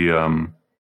of a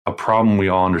problem we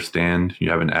all understand. You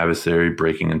have an adversary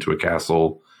breaking into a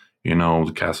castle.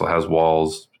 The castle has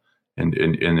walls, and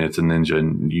it's a ninja,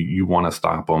 and you want to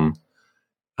stop them.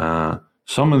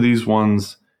 Some of these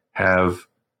ones have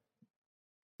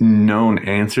known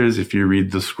answers. If you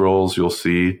read the scrolls, you'll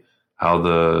see how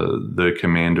the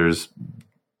commanders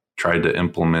tried to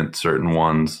implement certain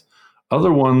ones.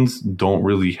 Other ones don't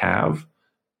really have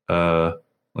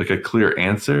like a clear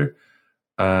answer.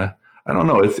 I don't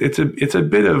know. It's a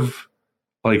bit of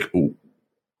like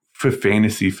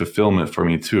fantasy fulfillment for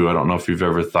me too. I don't know if you've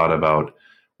ever thought about,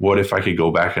 what if I could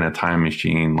go back in a time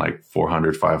machine like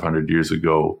 400, 500 years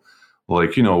ago?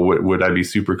 Like, would I be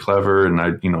super clever and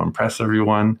I, impress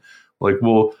everyone? Like,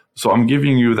 well, so I'm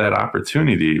giving you that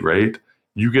opportunity, right?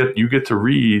 You get to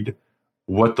read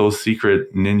what those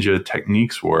secret ninja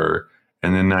techniques were,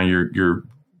 and then now you're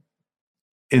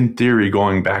in theory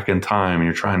going back in time, and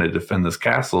you're trying to defend this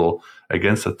castle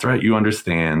against a threat you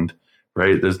understand,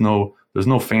 right? There's no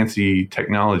fancy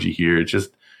technology here. It's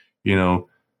just,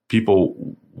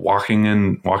 people walking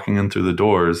in through the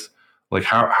doors. Like,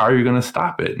 how are you going to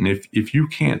stop it? And if you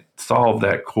can't solve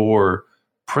that core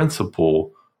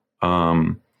principle,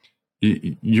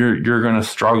 you're going to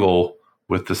struggle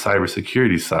with the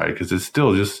cybersecurity side, because it's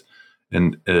still just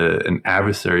an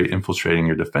adversary infiltrating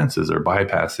your defenses or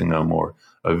bypassing them or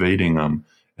evading them.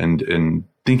 And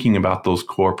thinking about those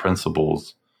core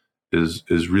principles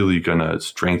is really going to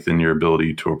strengthen your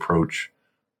ability to approach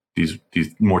these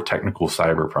more technical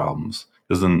cyber problems,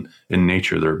 because in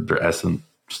nature their essence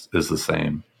is the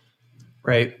same.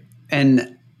 Right.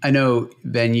 And I know,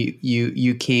 Ben,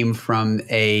 you came from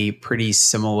a pretty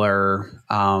similar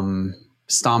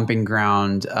stomping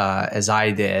ground as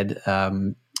I did.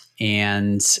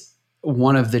 And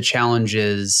one of the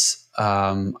challenges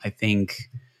I think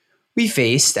we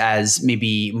faced as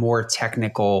maybe more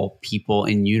technical people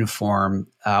in uniform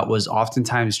was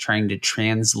oftentimes trying to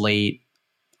translate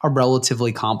a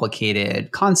relatively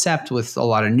complicated concept with a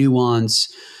lot of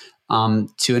nuance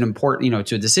to an important,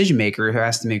 to a decision maker who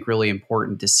has to make really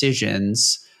important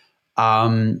decisions.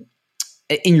 In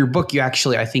your book, you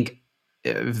actually, I think,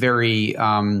 very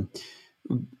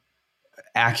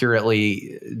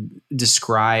accurately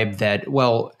describe that,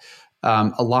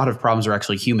 a lot of problems are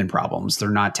actually human problems. They're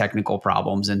not technical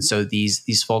problems. And so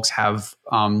these folks have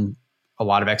a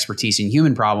lot of expertise in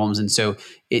human problems. And so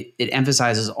it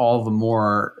emphasizes all the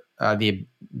more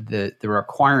the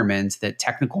requirement that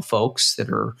technical folks that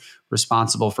are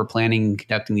responsible for planning and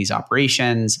conducting these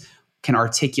operations can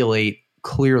articulate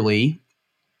clearly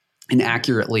and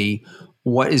accurately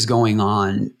what is going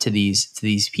on to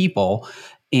these people.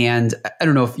 And I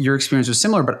don't know if your experience was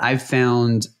similar, but I've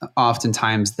found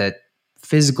oftentimes that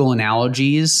physical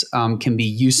analogies can be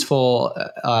useful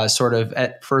sort of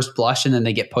at first blush, and then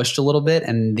they get pushed a little bit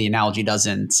and the analogy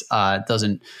doesn't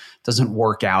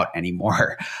work out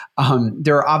anymore.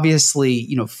 There are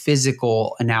obviously,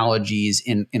 physical analogies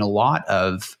in a lot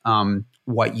of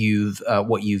what you've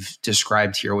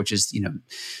described here, which is,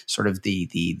 sort of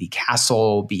the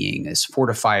castle being this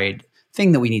fortified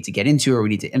thing that we need to get into, or we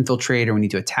need to infiltrate, or we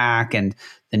need to attack, and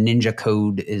the ninja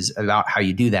code is about how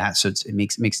you do that. So it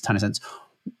makes a ton of sense.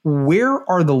 Where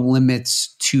are the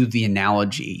limits to the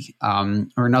analogy?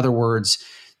 Or in other words,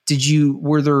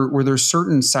 were there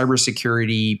certain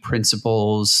cybersecurity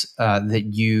principles that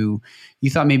you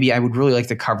thought maybe I would really like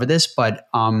to cover this, but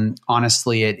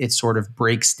honestly, it sort of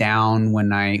breaks down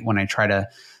when I try to,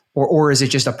 or is it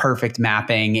just a perfect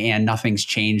mapping and nothing's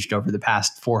changed over the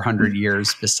past 400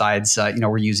 years besides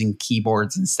we're using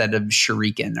keyboards instead of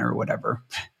shuriken or whatever?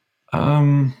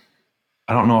 I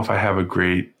don't know if I have a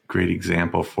great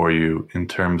example for you in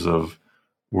terms of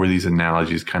where these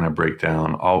analogies kind of break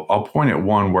down. I'll point at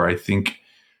one where I think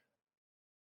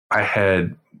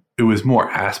it was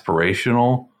more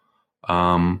aspirational.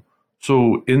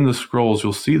 So in the scrolls,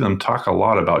 you'll see them talk a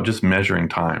lot about just measuring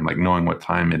time, like knowing what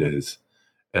time it is.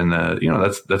 And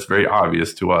that's very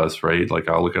obvious to us, right? Like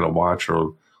I'll look at a watch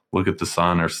or look at the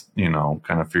sun, or,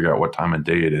 kind of figure out what time of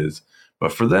day it is.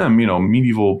 But for them,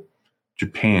 medieval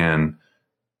Japan,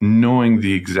 knowing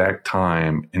the exact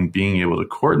time and being able to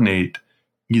coordinate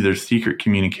either secret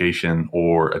communication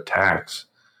or attacks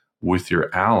with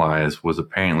your allies was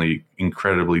apparently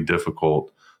incredibly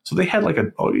difficult. So they had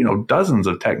dozens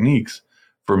of techniques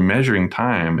for measuring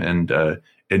time, and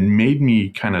it made me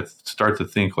kind of start to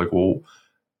think like, well,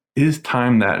 is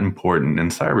time that important in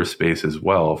cyberspace as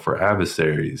well for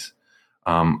adversaries?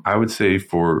 I would say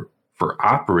for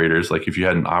operators, like if you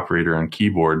had an operator on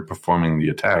keyboard performing the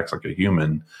attacks like a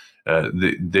human,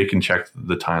 they can check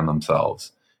the time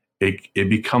themselves. It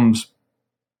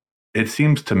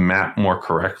seems to map more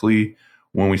correctly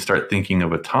when we start thinking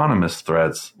of autonomous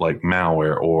threats like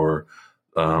malware or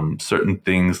certain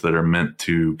things that are meant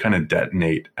to kind of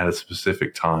detonate at a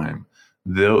specific time.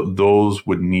 Those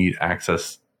would need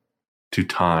access to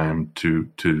time to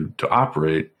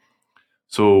operate.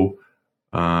 So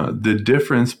the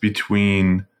difference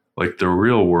between like the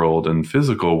real world and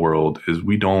physical world is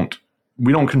we don't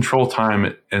control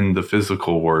time in the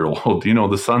physical world.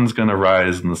 The sun's going to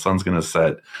rise and the sun's going to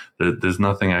set. There's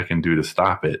nothing I can do to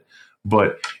stop it.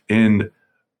 But in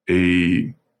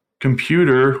a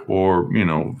computer or,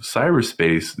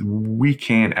 cyberspace, we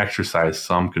can exercise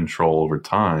some control over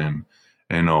time,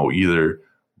 either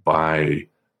by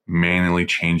manually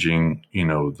changing,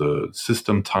 the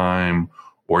system time,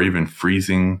 or even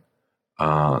freezing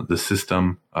the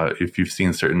system. If you've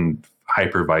seen certain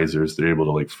hypervisors, they're able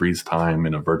to like freeze time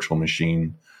in a virtual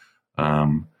machine.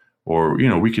 Or,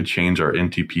 we could change our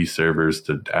NTP servers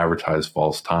to advertise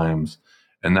false times.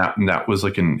 And that was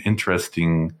like an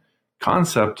interesting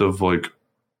concept of like,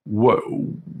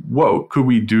 what could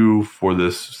we do for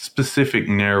this specific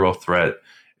narrow threat?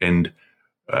 And,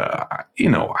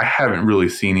 I haven't really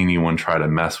seen anyone try to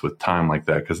mess with time like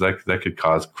that, because that could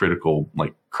cause critical,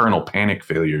 like kernel panic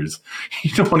failures.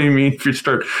 You know what I mean? If you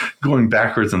start going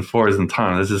backwards and forwards in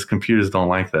time, that's just, computers don't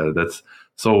like that.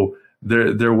 So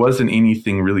there wasn't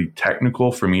anything really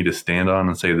technical for me to stand on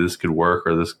and say this could work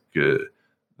or this could,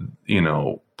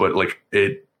 but like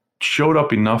it showed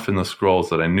up enough in the scrolls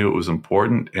that I knew it was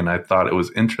important, and I thought it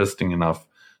was interesting enough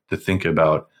to think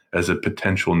about as a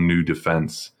potential new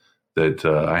defense that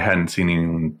I hadn't seen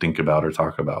anyone think about or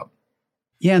talk about.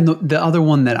 Yeah, and the other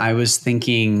one that I was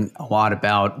thinking a lot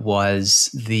about was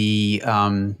the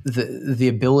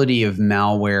ability of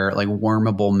malware, like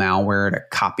wormable malware, to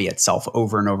copy itself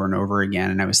over and over and over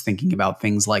again. And I was thinking about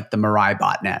things like the Mirai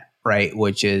botnet, right?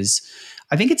 Which is,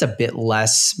 I think it's a bit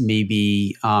less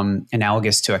maybe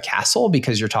analogous to a castle,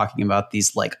 because you're talking about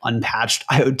these like unpatched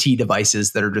IoT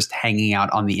devices that are just hanging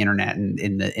out on the internet and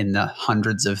in the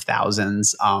hundreds of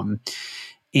thousands. I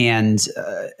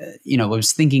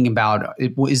was thinking about,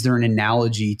 is there an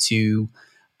analogy to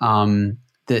the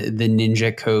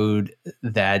ninja code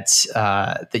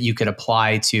that you could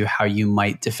apply to how you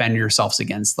might defend yourselves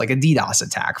against like a DDoS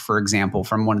attack, for example,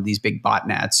 from one of these big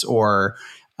botnets, or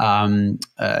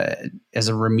as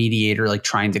a remediator, like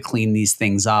trying to clean these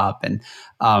things up? And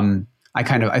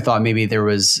I thought maybe there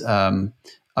was a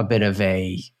bit of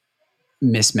a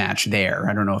mismatch there.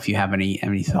 I don't know if you have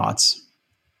any thoughts.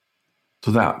 So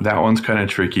that one's kind of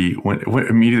tricky.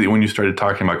 Immediately when you started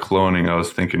talking about cloning, I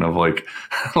was thinking of like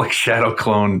shadow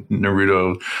clone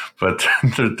Naruto, but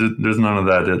there's none of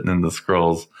that in the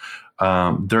scrolls.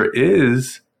 There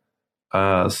is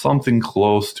something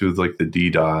close to like the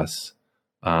DDoS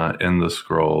in the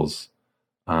scrolls.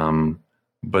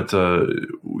 But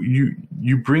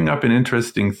you bring up an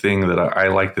interesting thing that I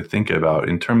like to think about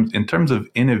in terms of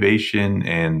innovation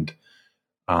and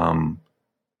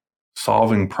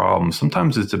solving problems.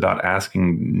 Sometimes it's about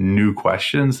asking new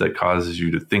questions that causes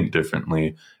you to think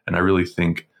differently. And I really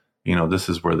think, this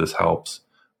is where this helps.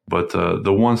 But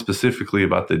the one specifically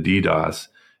about the DDoS,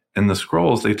 in the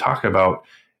scrolls, they talk about,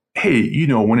 hey,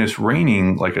 when it's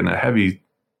raining, like in a heavy,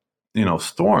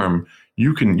 storm,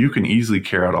 you can easily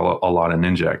carry out a lot of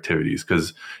ninja activities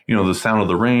because, the sound of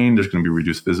the rain, there's going to be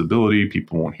reduced visibility.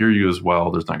 People won't hear you as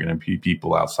well. There's not going to be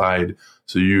people outside.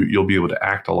 So you'll be able to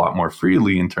act a lot more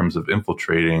freely in terms of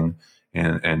infiltrating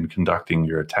and conducting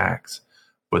your attacks.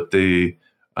 But they,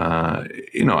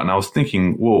 and I was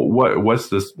thinking, well, what's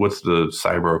the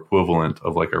cyber equivalent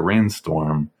of like a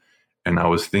rainstorm? And I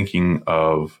was thinking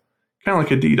of kind of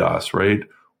like a DDoS, right?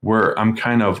 Where I'm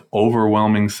kind of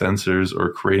overwhelming sensors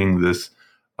or creating this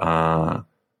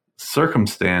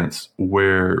circumstance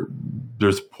where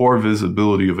there's poor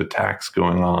visibility of attacks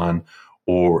going on,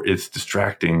 or it's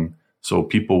distracting, so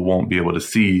people won't be able to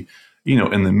see,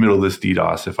 in the middle of this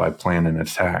DDoS if I plan an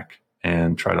attack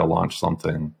and try to launch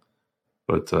something.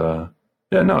 But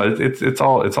it's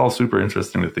all super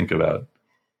interesting to think about.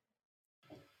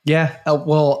 Yeah.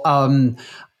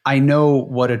 I know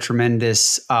what a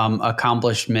tremendous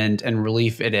accomplishment and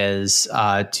relief it is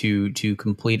to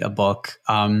complete a book.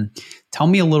 Tell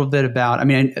me a little bit about. I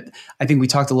think we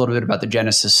talked a little bit about the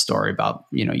genesis story about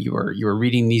you were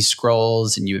reading these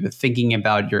scrolls and you were thinking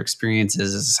about your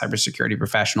experiences as a cybersecurity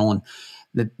professional, and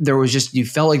that there was you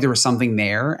felt like there was something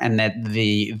there, and that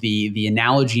the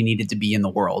analogy needed to be in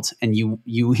the world, and you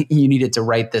needed to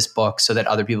write this book so that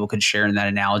other people could share in that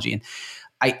analogy. And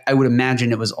I would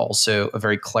imagine it was also a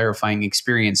very clarifying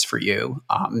experience for you,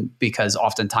 because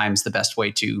oftentimes the best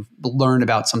way to learn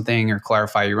about something or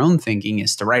clarify your own thinking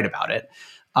is to write about it.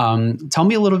 Tell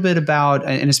me a little bit about,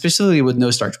 and especially with No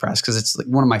Starch Press, because it's like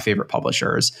one of my favorite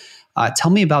publishers.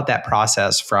 Tell me about that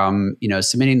process from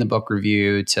submitting the book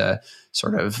review to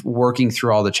sort of working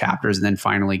through all the chapters and then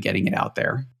finally getting it out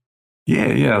there.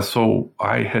 Yeah. So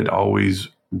I had always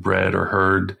read or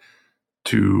heard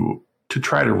to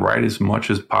try to write as much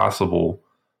as possible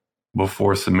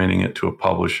before submitting it to a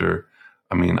publisher.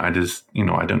 I just,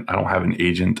 I don't have an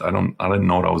agent. I didn't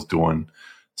know what I was doing.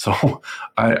 So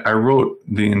I wrote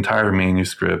the entire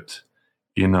manuscript,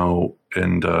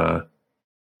 and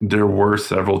there were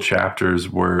several chapters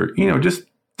where,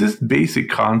 just basic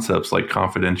concepts like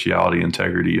confidentiality,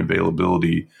 integrity,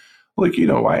 availability, like,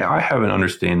 I have an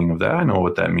understanding of that. I know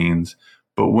what that means.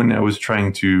 But when I was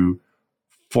trying to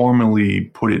formally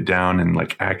put it down in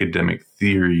like academic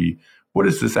theory, what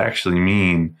does this actually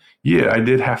mean? Yeah, I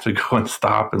did have to go and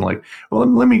stop and like, well,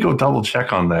 let me go double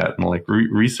check on that and like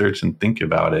research and think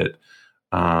about it.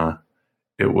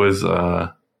 It was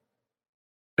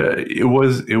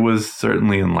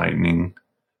certainly enlightening,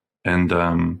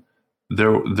 and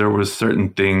there was certain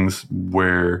things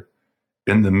where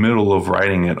in the middle of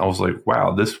writing it, I was like,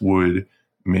 wow, this would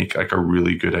make like a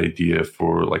really good idea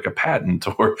for like a patent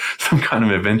or some kind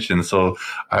of invention. So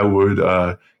I would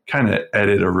kind of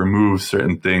edit or remove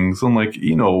certain things. I'm like,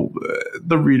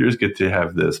 the readers get to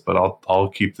have this, but I'll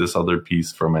keep this other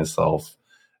piece for myself.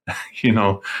 I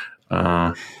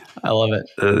love it.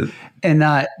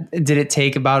 And did it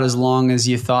take about as long as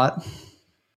you thought?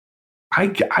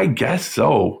 I guess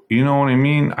so. You know what I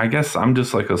mean? I guess I'm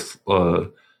just like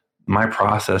my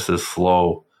process is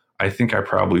slow. I think I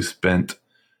probably spent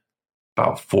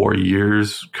about 4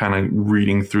 years kind of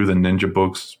reading through the ninja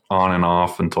books on and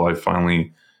off until I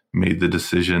finally made the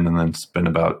decision, and then spent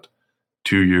about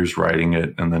 2 years writing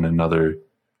it, and then another,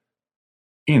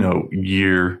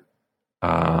 year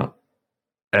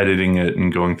editing it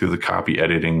and going through the copy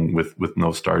editing with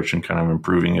No Starch and kind of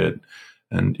improving it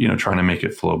and, trying to make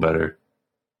it flow better.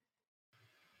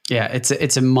 Yeah,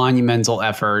 it's a monumental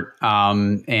effort,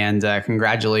 and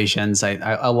congratulations!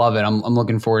 I love it. I'm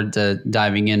looking forward to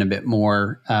diving in a bit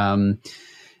more.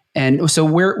 And so,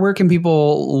 where can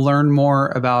people learn more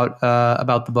about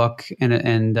the book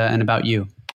and about you?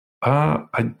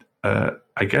 I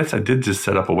guess I did just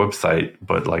set up a website,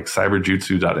 but like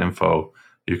cyberjutsu.info,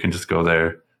 you can just go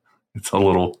there. It's a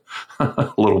little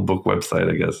book website,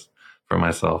 I guess, for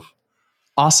myself.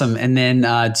 Awesome. And then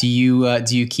do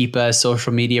you keep a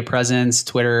social media presence,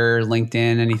 Twitter,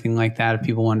 LinkedIn, anything like that if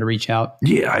people wanted to reach out?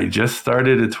 Yeah, I just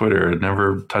started a Twitter. I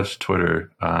never touched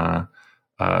Twitter. APT_Ben.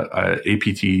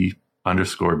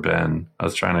 I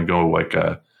was trying to go like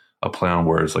a play on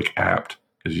words like apt,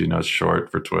 because it's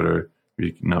short for Twitter.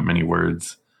 Not many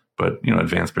words. but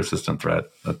advanced persistent threat.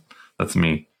 That's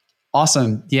me.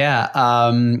 Awesome. Yeah.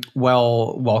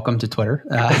 Well, welcome to Twitter.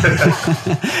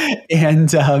 And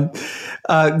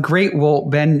great. Well,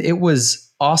 Ben, it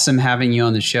was awesome having you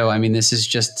on the show. I mean, this is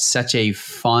just such a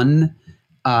fun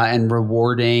and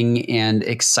rewarding and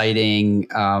exciting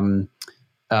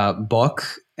book.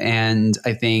 And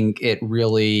I think it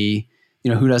really,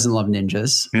 who doesn't love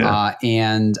ninjas? Yeah.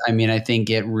 And I mean, I think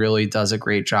it really does a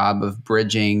great job of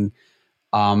bridging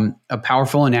a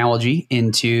powerful analogy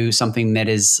into something that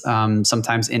is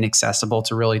sometimes inaccessible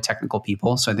to really technical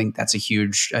people. So I think that's a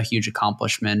huge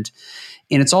accomplishment.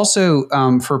 And it's also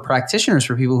for practitioners,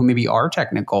 for people who maybe are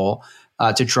technical,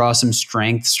 to draw some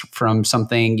strengths from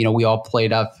something, we all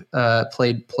played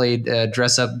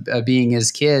dress up being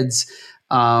as kids,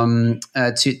 to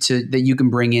that you can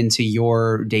bring into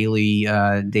your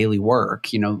daily work,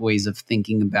 ways of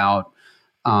thinking about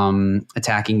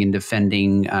attacking and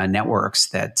defending networks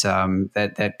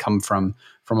that come from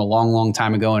a long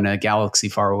time ago in a galaxy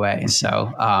far away.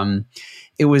 So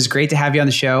it was great to have you on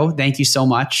the show. Thank you so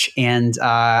much, and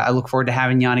I look forward to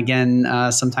having you on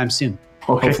again sometime soon.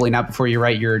 Okay. Hopefully not before you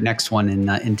write your next one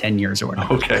in 10 years or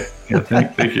whatever. Okay. Yeah.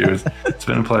 Thank you. It's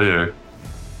been a pleasure.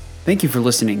 Thank you for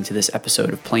listening to this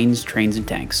episode of Planes, Trains, and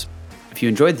Tanks. If you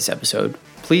enjoyed this episode,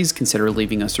 please consider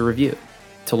leaving us a review.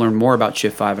 To learn more about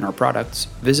Shift5 and our products,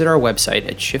 visit our website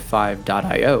at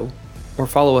shift5.io or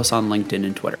follow us on LinkedIn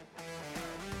and Twitter.